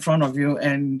right in front of you,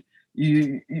 and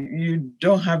you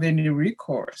don't have any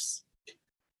recourse.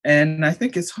 And I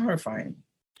think it's horrifying.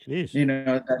 It is.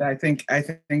 That I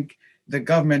think the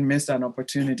government missed an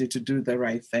opportunity to do the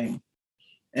right thing.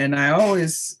 And I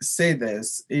always say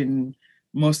this in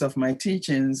most of my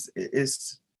teachings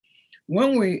is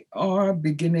when we are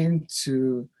beginning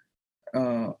to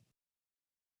uh,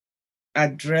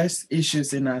 address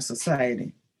issues in our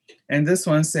society, and this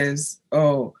one says,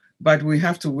 oh, but we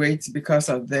have to wait because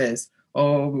of this,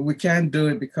 or we can't do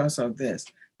it because of this.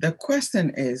 The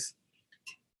question is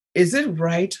it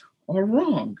right or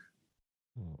wrong?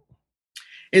 Mm.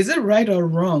 Is it right or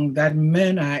wrong that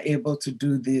men are able to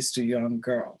do this to young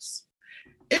girls?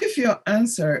 If your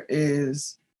answer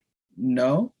is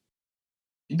no,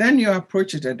 then you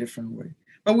approach it a different way.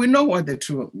 But we know what the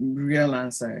true real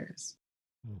answer is.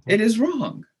 Mm-hmm. It is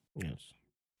wrong. Yes.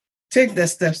 Take the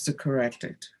steps to correct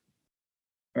it,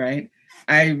 right?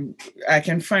 I I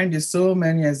can find you so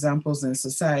many examples in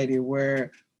society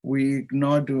where we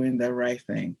ignore doing the right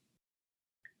thing.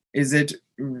 Is it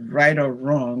right or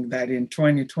wrong that in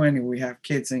 2020 we have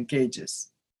kids in cages?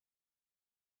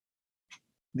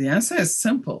 The answer is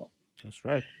simple. That's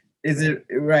right. Is it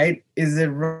right? Is it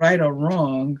right or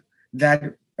wrong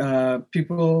that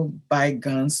people buy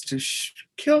guns to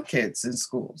kill kids in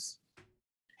schools?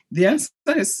 The answer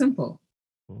is simple.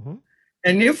 Mm-hmm.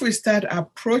 And if we start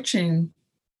approaching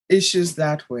issues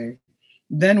that way,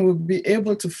 then we'll be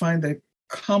able to find a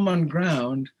common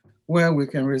ground where we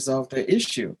can resolve the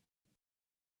issue.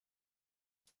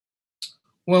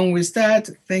 When we start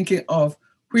thinking of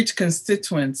which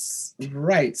constituents'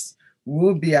 rights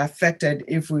will be affected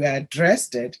if we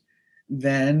addressed it,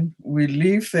 then we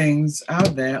leave things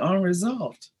out there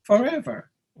unresolved forever.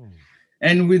 Mm.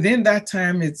 And within that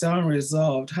time it's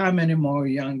unresolved, how many more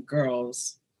young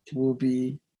girls will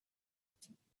be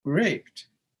raped,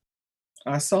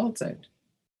 assaulted,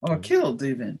 or Mm. killed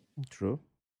even? True.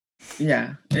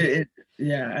 Yeah,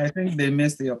 yeah, I think they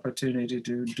missed the opportunity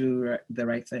to do the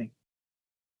right thing.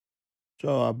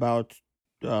 So about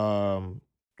um,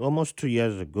 almost 2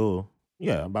 years ago,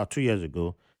 yeah, about 2 years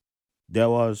ago, there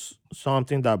was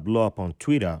something that blew up on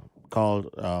Twitter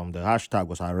called the hashtag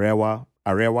was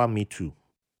Arewa Me Too,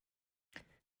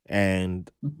 and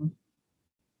Mhm,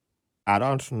 I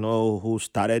don't know who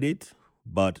started it,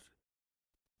 but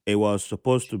it was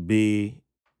supposed to be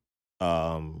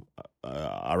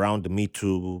around the Me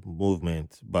Too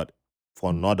movement, but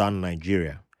for mhm, northern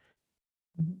Nigeria,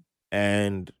 mhm,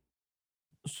 and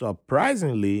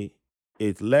surprisingly,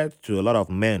 it led to a lot of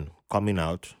men coming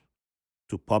out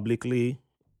to publicly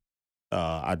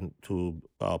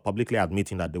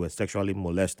admitting that they were sexually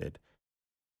molested,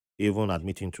 even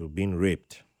admitting to being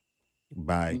raped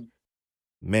by mhm,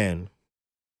 men.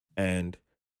 And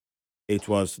it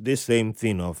was this same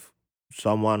thing of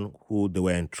someone who they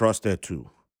were entrusted to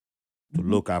mhm.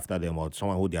 look after them, or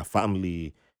someone who their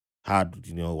family had,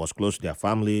 was close to their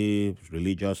family,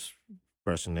 religious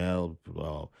personnel,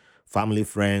 family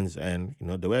friends, and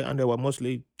they were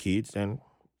mostly kids, and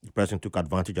the person took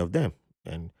advantage of them.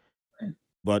 And Right.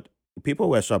 but people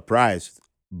were surprised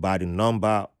by the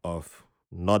number of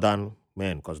northern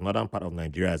men, because northern part of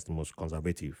Nigeria is the most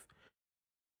conservative,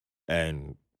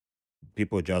 and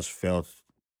people just felt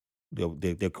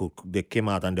they came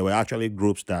out, and there were actually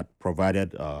groups that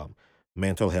provided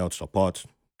mental health support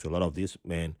to a lot of these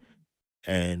men,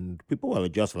 and people were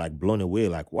just like blown away,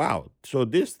 like, wow, so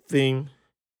this thing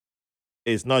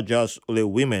is not just only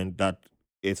women that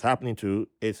it's happening to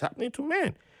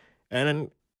men. And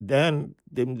then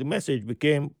the message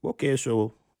became, okay,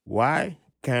 so why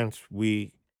can't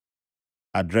we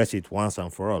address it once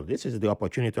and for all? This is the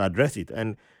opportunity to address it.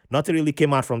 And nothing really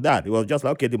came out from that. It was just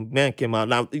like, okay, the men came out.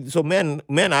 Now, so men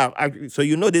so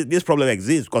this problem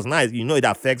exists, because now it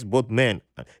affects both men.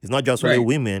 It's not just only Right.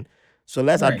 women. So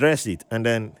let's Right. address it. And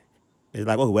then it's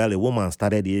like, oh, well, a woman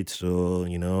started it. So,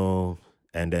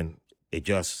 and then it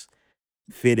just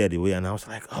faded away. And I was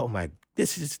like, oh my,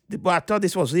 but I thought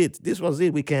this was it. This was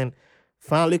it. We can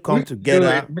finally We come can do it,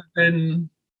 together but then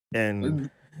and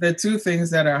the two things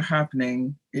that are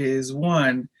happening is,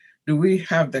 one, do we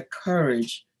have the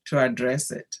courage to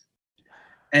address it?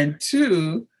 And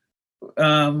two,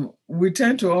 we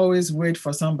tend to always wait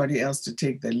for somebody else to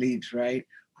take the lead, right?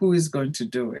 Who is going to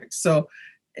do it? So,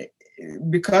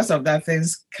 because of that,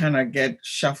 things kind of get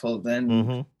shuffled and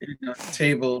hmm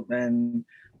tabled, and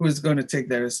who's going to take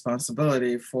the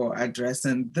responsibility for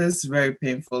addressing this very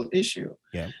painful issue?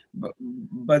 yeah,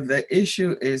 But the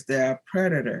issue is there are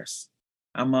predators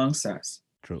amongst us,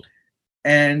 true.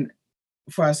 and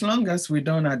for as long as we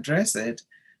don't address it,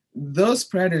 those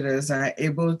predators are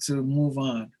able to move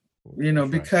on, That's right.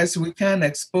 because we can't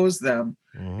expose them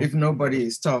hmm if nobody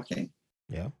is talking,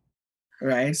 Yeah,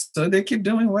 right? So they keep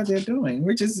doing what they're doing,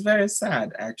 which is very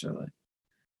sad, actually.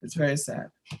 It's very sad.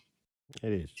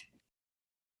 it is.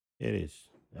 It is.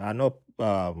 I know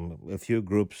a few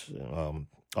groups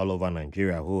all over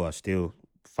Nigeria who are still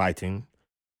fighting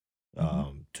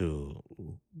Mhm. to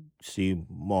see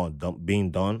more being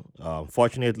done.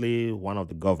 Fortunately, one of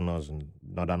the governors in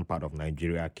northern part of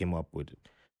Nigeria came up with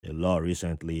a law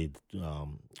recently,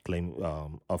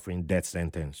 offering death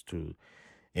sentence to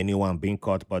anyone being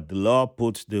caught. But the law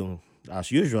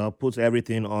as usual, puts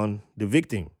everything on the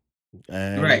victim. Right.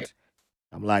 And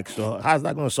I'm like, so how's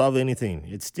that going to solve anything?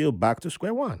 It's still back to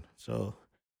square one. So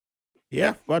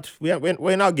yeah, but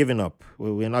we're not giving up.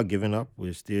 We're not giving up.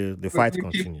 We're still the We, fight we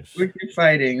keep continues. we keep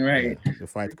fighting, Yeah, right? the We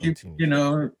fight keep,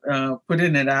 continues.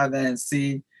 putting it out there and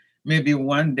see, maybe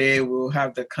one day we'll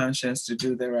have the conscience to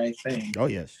do the right thing. Oh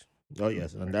yes, oh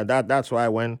yes, and that's why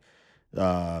when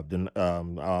our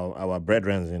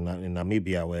brethren in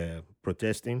Namibia were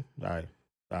protesting, I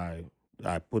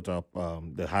I put up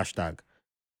the hashtag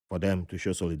for them to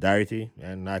show solidarity,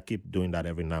 and I keep doing that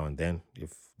every now and then.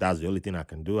 If that's the only thing I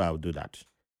can do, I'll do that.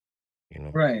 You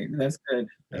know, Right. That's good.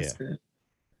 That's yeah. good.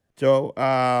 So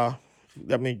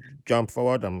let me jump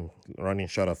forward. I'm running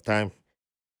short of time.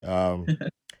 Um,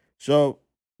 so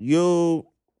you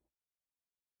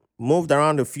moved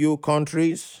around a few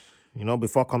countries.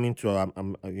 before coming to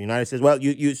United States? Well,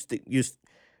 you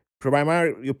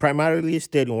primarily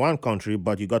stayed in one country,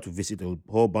 but you got to visit a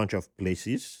whole bunch of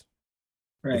places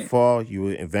Right. before you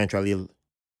eventually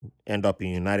end up in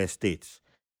United States.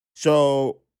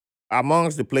 So,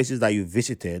 amongst the places that you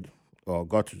visited or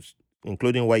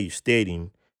including where you stayed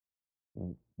in,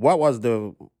 what was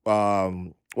there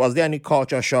any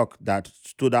culture shock that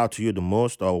stood out to you the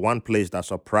most, or one place that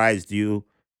surprised you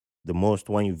the most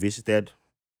when you visited?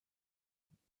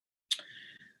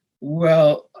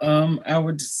 Well, I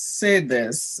would say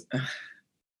this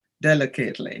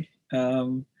delicately.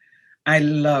 I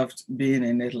loved being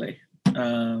in Italy,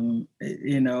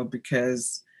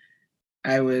 because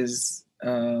I was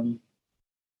the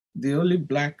only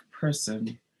Black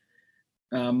person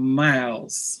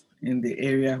miles in the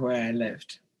area where I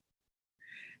lived.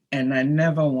 And I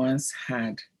never once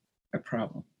had a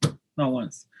problem, not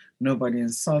once. Nobody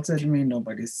insulted me,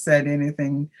 nobody said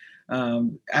anything.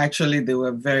 Actually, they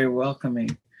were very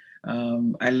welcoming.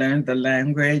 I learned the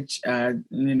language.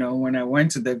 When I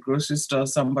went to the grocery store,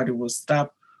 somebody would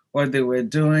stop what they were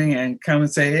doing and come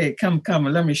and say, "Hey, come,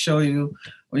 let me show you,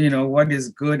 what is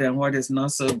good and what is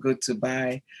not so good to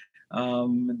buy."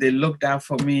 They looked out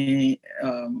for me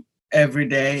every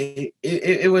day.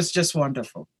 It was just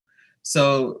wonderful.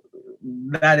 So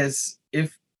that is,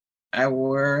 if I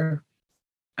were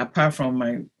apart from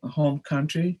my home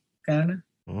country, Ghana,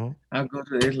 Mhm. I'll go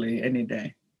to Italy any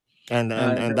day. And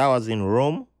and Uh, and that was in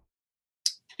Rome.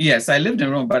 yes, I lived in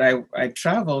Rome, but I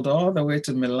traveled all the way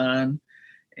to Milan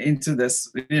into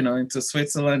this, into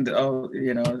Switzerland. Oh,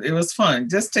 it was fun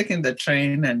just taking the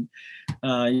train, and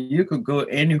you could go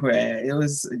anywhere. It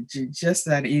was just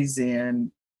that easy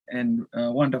and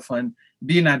wonderful, and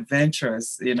being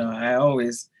adventurous. I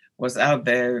always was out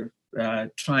there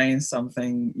trying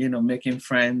something, making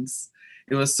friends.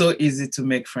 It was so easy to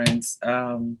make friends.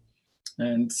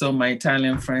 And so my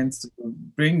Italian friends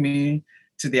would bring me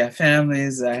to their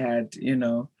families. I had,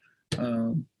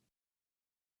 um,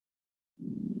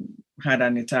 had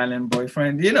an Italian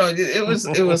boyfriend.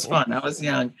 It was fun. I was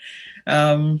young.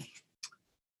 Um,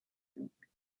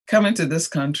 Coming to this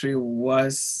country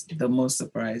was the most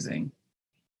surprising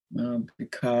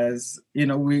because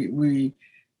we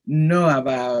know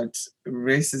about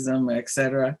racism,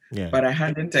 etc., Yeah. but I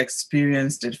hadn't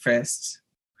experienced it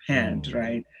firsthand, Mm.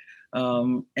 right?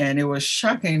 And it was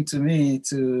shocking to me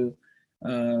to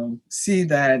see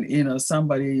that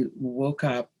somebody woke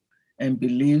up and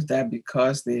believed that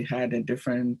because they had a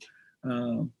different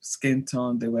skin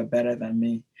tone, they were better than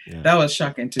me. Yeah. That was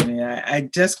shocking to me. I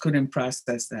just couldn't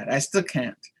process that. I still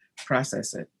can't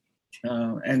process it.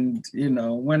 And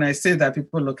when I say that,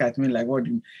 people look at me like, "What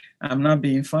do you?" I'm not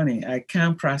being funny. I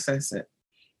can't process it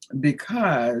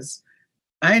because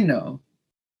I know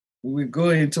we go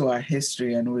into our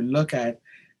history and we look at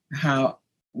how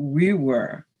we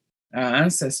were, our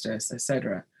ancestors,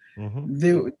 etc. Hmm.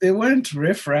 They weren't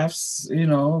riffraffs,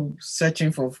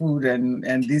 searching for food,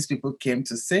 and these people came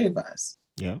to save us.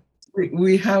 Yeah.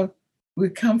 We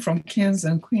come from kings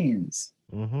and queens,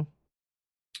 Hmm.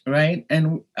 right?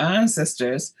 And our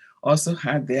ancestors also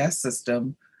had their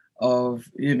system of,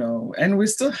 and we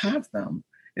still have them.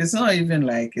 It's not even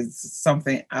like it's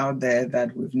something out there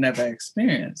that we've never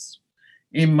experienced.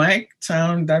 In my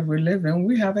town that we live in,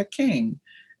 we have a king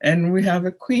and we have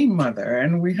a queen mother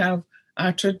and we have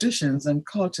our traditions and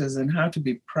cultures and how to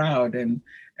be proud and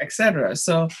etc.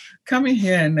 So coming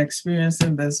here and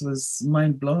experiencing this was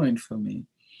mind blowing for me.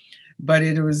 But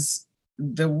it was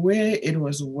the way it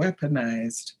was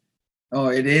weaponized,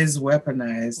 or it is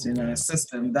weaponized in our Yeah.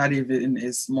 system, that even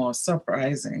is more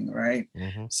surprising, right?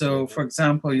 Hmm. So, for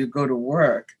example, you go to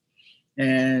work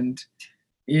and,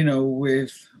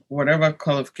 with whatever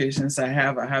qualifications I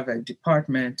have a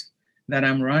department that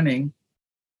I'm running,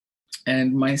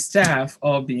 and my staff,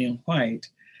 all being white,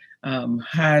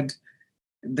 had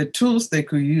the tools they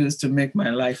could use to make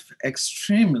my life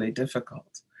extremely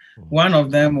difficult. One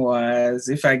of them was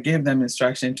if I gave them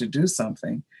instruction to do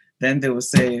something, then they would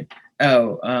say,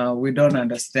 "Oh, we don't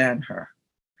understand her."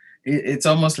 It's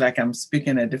almost like I'm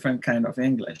speaking a different kind of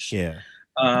English. Yeah.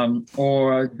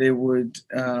 Or they would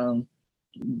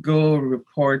go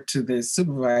report to the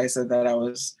supervisor that I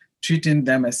was treating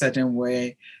them a certain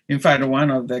way. In fact, one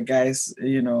of the guys,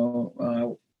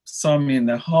 saw me in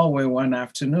the hallway one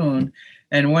afternoon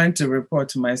and went to report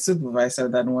to my supervisor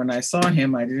that when I saw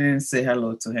him, I didn't say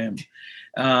hello to him.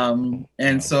 And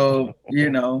Wow. so,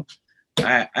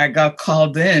 I got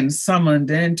called in, summoned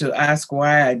in to ask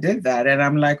why I did that. And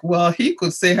I'm like, well, he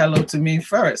could say hello to me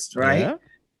first, right? Yeah.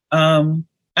 Um,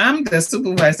 I'm the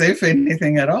supervisor, if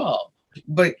anything at all.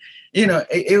 But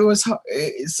it was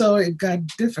so it got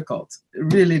difficult,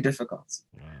 really difficult.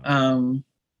 Wow. Um,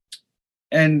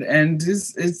 and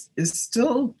this is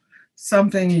still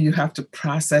something you have to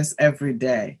process every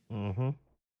day, Mm-hmm.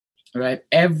 right?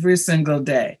 Every single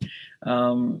day.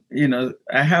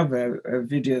 I have a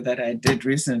video that I did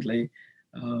recently,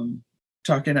 um,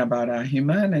 talking about our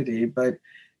humanity, but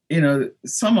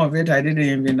some of it I didn't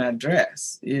even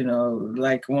address.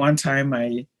 Like one time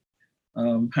I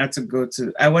went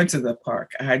to the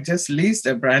park. I had just leased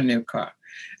a brand new car,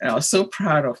 and I was so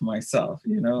proud of myself,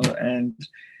 and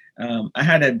I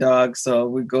had a dog, so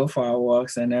we go for our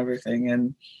walks and everything.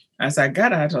 And as I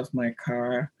got out of my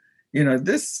car,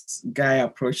 this guy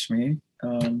approached me,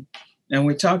 and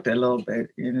we talked a little bit.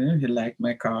 He liked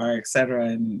my car, etc.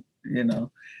 And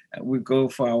we go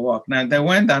for a walk. Now there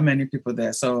weren't that many people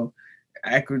there, so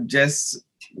I could just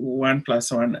 1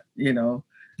 plus 1,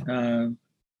 uh,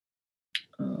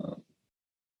 uh,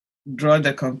 draw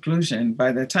the conclusion.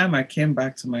 By the time I came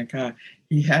back to my car,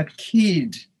 he had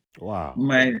keyed Wow.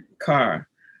 my car,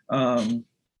 to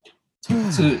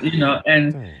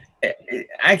and Dang.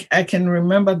 I can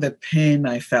remember the pain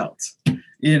I felt,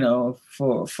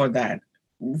 for that,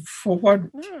 for what,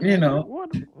 you know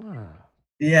What? Ah.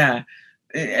 yeah.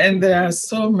 And there are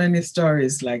so many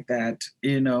stories like that,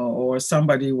 or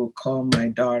somebody will call my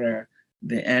daughter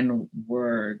the N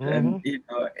word, and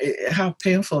Mm-hmm. how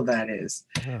painful that is.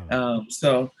 Yeah.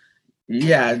 So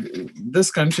yeah, this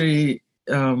country,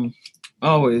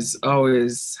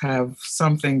 always have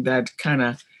something that kind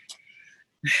of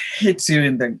hits you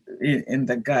in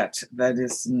the gut,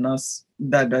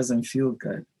 that doesn't feel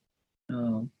good.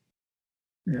 Um,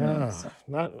 Ah, so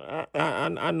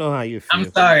I know how you I'm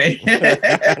feel. sorry.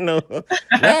 I know.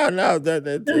 No, no,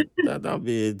 that don't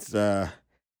be. It's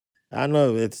I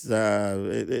know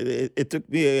it took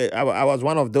me. I was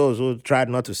one of those who tried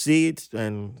not to see it,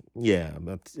 and yeah,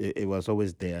 but it was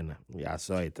always there, and yeah, I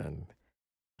saw it, and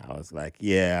I was like,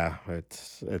 yeah,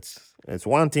 it's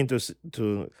one thing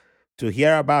to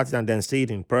hear about it and then see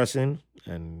it in person,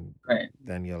 and Right.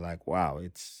 then you're like, wow,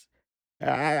 it's.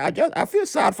 I feel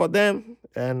sad for them,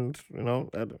 and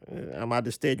I'm at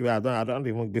the stage where I don't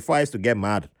even before I used to get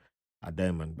mad at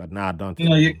them, but now I don't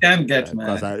No, you anymore can't get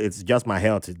because mad. it's just my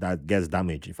health that gets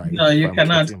damaged No, if you I'm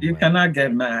cannot. getting You mad. cannot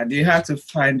get mad. You Yeah, have to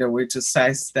find a way to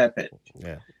sidestep it,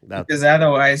 yeah, because that's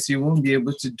otherwise you won't be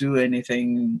able to do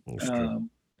anything it's true.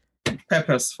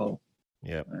 purposeful.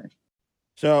 Yeah. Right.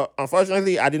 So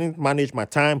unfortunately, I didn't manage my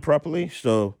time properly,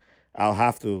 so I'll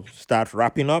have to start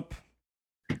wrapping up.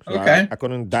 So Okay. I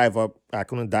couldn't dive up. I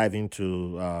couldn't dive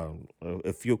into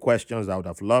a few questions I would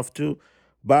have loved to,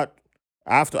 but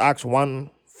I have to ask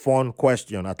one fun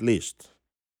question at least.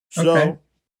 Okay. So,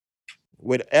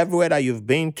 with everywhere that you've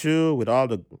been to, with all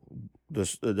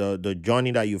the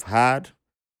journey that you've had,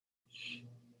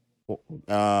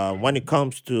 when it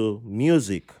comes to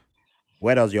music,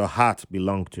 where does your heart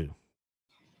belong to?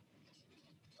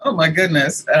 Oh my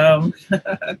goodness.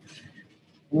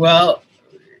 Well,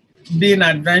 being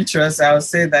adventurous, I would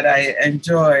say that I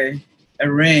enjoy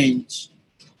a range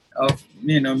of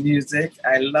music.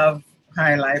 I love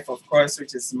high life, of course,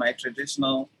 which is my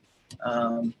traditional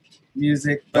um,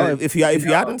 music. Oh, But if you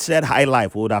hadn't said high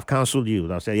life, we would have cancelled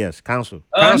you. I'll say yes, oh no,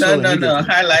 cancel no, no, immediately.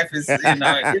 high life is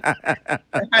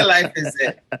high life is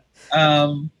it.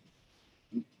 Um,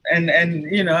 and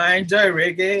I enjoy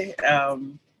reggae.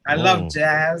 I love Mm,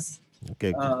 jazz.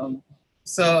 okay. Um,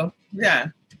 so yeah,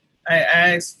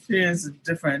 I experience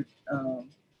different All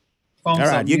forms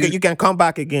right, of music. you can come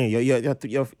back again.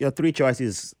 Your three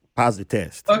choices pass the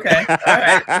test. Okay, all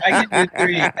right. I give you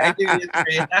three. I give you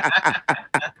three.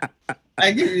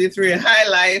 I give you three: high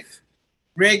life,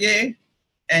 reggae,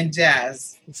 and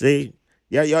jazz. See,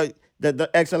 yeah, the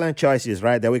excellent choices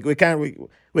right there. We can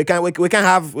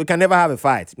never have a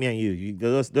fight. Me and you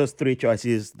those three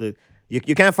choices.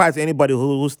 You can't fight anybody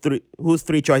whose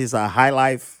three choices are high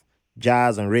life,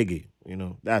 jazz, and reggae.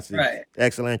 That's it. Right.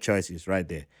 Excellent choices right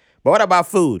there. But what about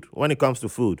food? When it comes to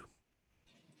food,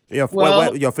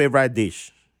 Well, your favorite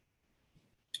dish?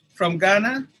 from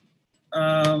Ghana,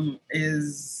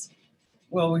 is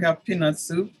we have peanut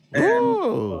soup and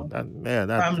Ooh, that.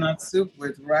 palm nut soup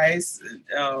with rice,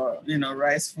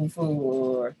 rice fufu,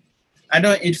 or I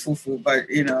don't eat fufu, but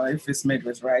if it's made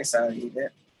with rice, I'll eat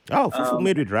it. Oh, fufu Um,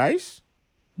 made with rice.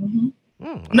 mhm.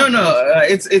 Mm, No, no,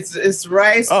 it's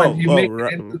rice, but you make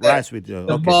it into the rice with the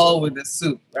okay, ball with the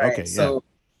soup, okay, right? yeah. So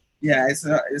yeah,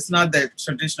 it's not the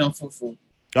traditional fufu.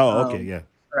 Oh, okay, Um, yeah.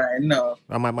 right, no.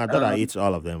 My daughter Um, eats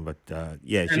all of them, but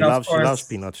yeah, and of she loves course,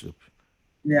 peanut soup.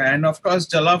 yeah, and of course,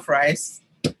 jollof rice.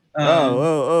 Um,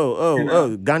 you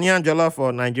know, Ghanaian jollof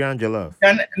or Nigerian jollof?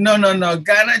 no.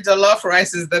 Ghana jollof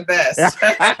rice is the best.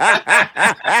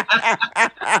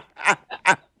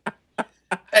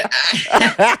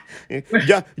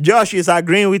 Josh is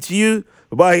agreeing with you,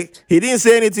 but he didn't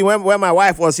say anything when my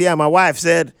wife was here. My wife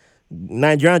said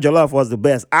Nigerian jollof was the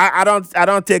best. I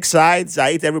don't take sides.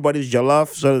 I eat everybody's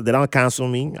jollof, so they don't cancel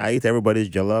me. I eat everybody's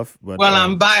jollof. But Well,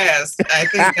 I'm biased. I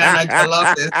think Ghana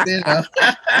jollof is,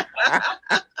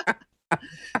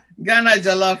 Ghana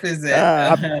jollof is it.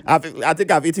 I think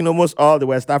I've eaten almost all the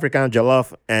West African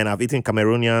jollof, and I've eaten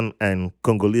Cameroonian and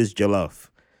Congolese jollof.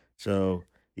 So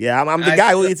yeah, I'm the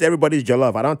guy who eats everybody's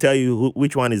jollof. I don't tell you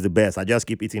which one is the best. I just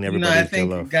keep eating everybody's I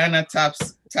think jollof. Ghana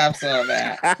tops all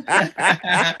that.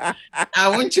 I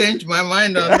won't change my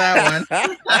mind on that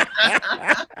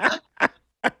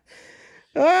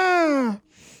one.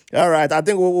 All right. I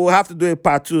think we'll have to do a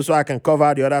part 2 so I can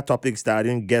cover the other topics that I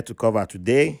didn't get to cover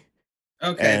today.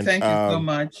 Okay, and, thank you so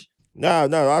much. No,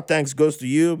 our thanks goes to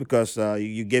you because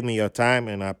you gave me your time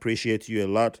and I appreciate you a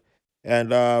lot.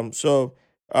 And so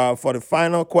for the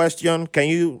final question, can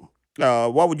you,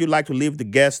 what would you like to leave the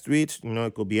guest with?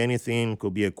 It could be anything,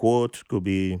 could be a quote, could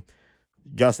be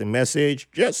just a message,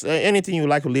 just anything you'd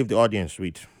like to leave the audience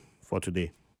with for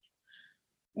today.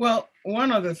 Well,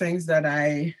 one of the things that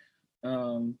I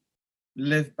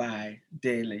live by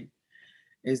daily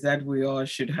is that we all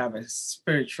should have a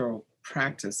spiritual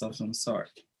practice of some sort.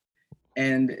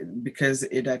 And because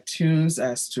it attunes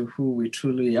us to who we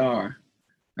truly are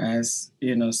as,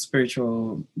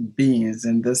 spiritual beings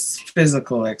in this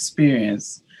physical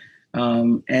experience.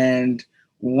 And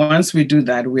once we do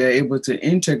that, we are able to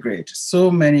integrate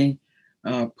so many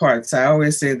parts. I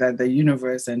always say that the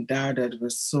universe endowed us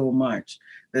with so much.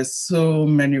 There's so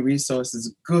many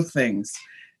resources, good things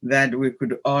that we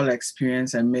could all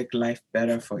experience and make life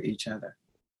better for each other,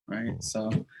 right? So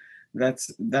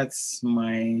that's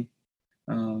my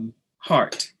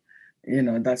heart.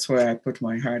 That's where I put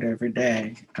my heart every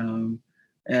day,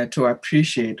 to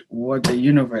appreciate what the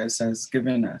universe has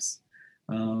given us,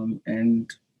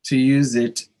 and to use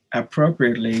it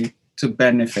appropriately to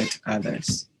benefit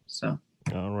others. So,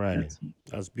 all right,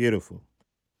 that's beautiful.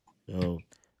 So,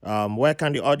 where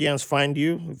can the audience find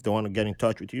you if they want to get in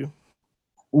touch with you?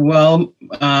 Well,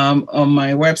 on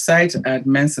my website at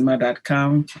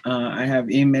mensima.com, I have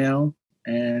email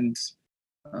and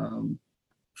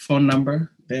phone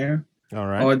number there. All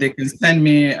right. Or they can send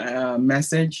me a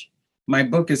message. My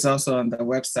book is also on the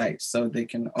website, so they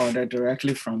can order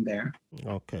directly from there.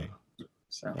 Okay.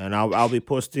 So. And I'll be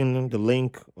posting the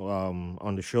link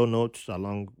on the show notes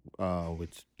along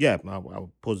with,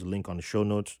 I'll post the link on the show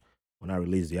notes when I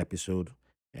release the episode.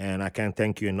 And I can't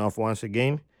thank you enough once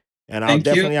again. And I'll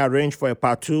definitely arrange for a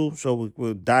part 2, so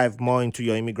we'll dive more into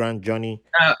your immigrant journey.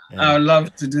 I would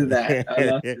love to do that.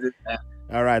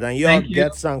 All right, and y'all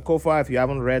get Sankofa. If you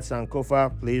haven't read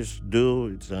Sankofa, please do.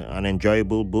 It's an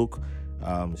enjoyable book.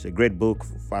 It's a great book,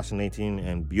 fascinating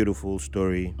and beautiful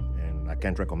story, and I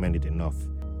can't recommend it enough.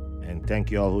 And thank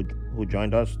you all who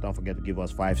joined us. Don't forget to give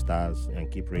us 5 stars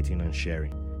and keep rating and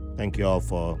sharing. Thank you all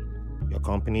for your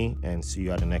company, and see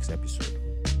you at the next episode.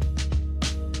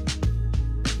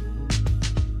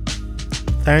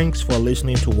 Thanks for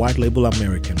listening to White Label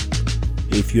American.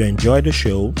 If you enjoyed the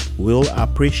show, we'll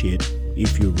appreciate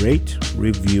if you rate,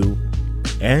 review,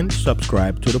 and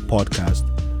subscribe to the podcast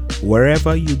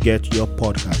wherever you get your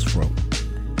podcast from.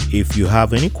 If you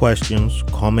have any questions,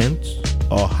 comments,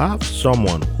 or have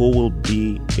someone who will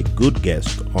be a good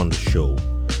guest on the show,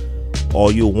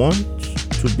 or you want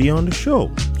to be on the show,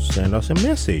 send us a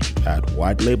message at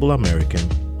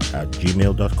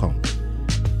whitelabelamerican@gmail.com.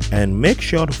 And make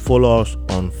sure to follow us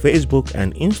on Facebook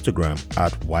and Instagram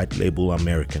at White Label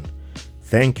American.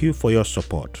 Thank you for your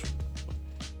support.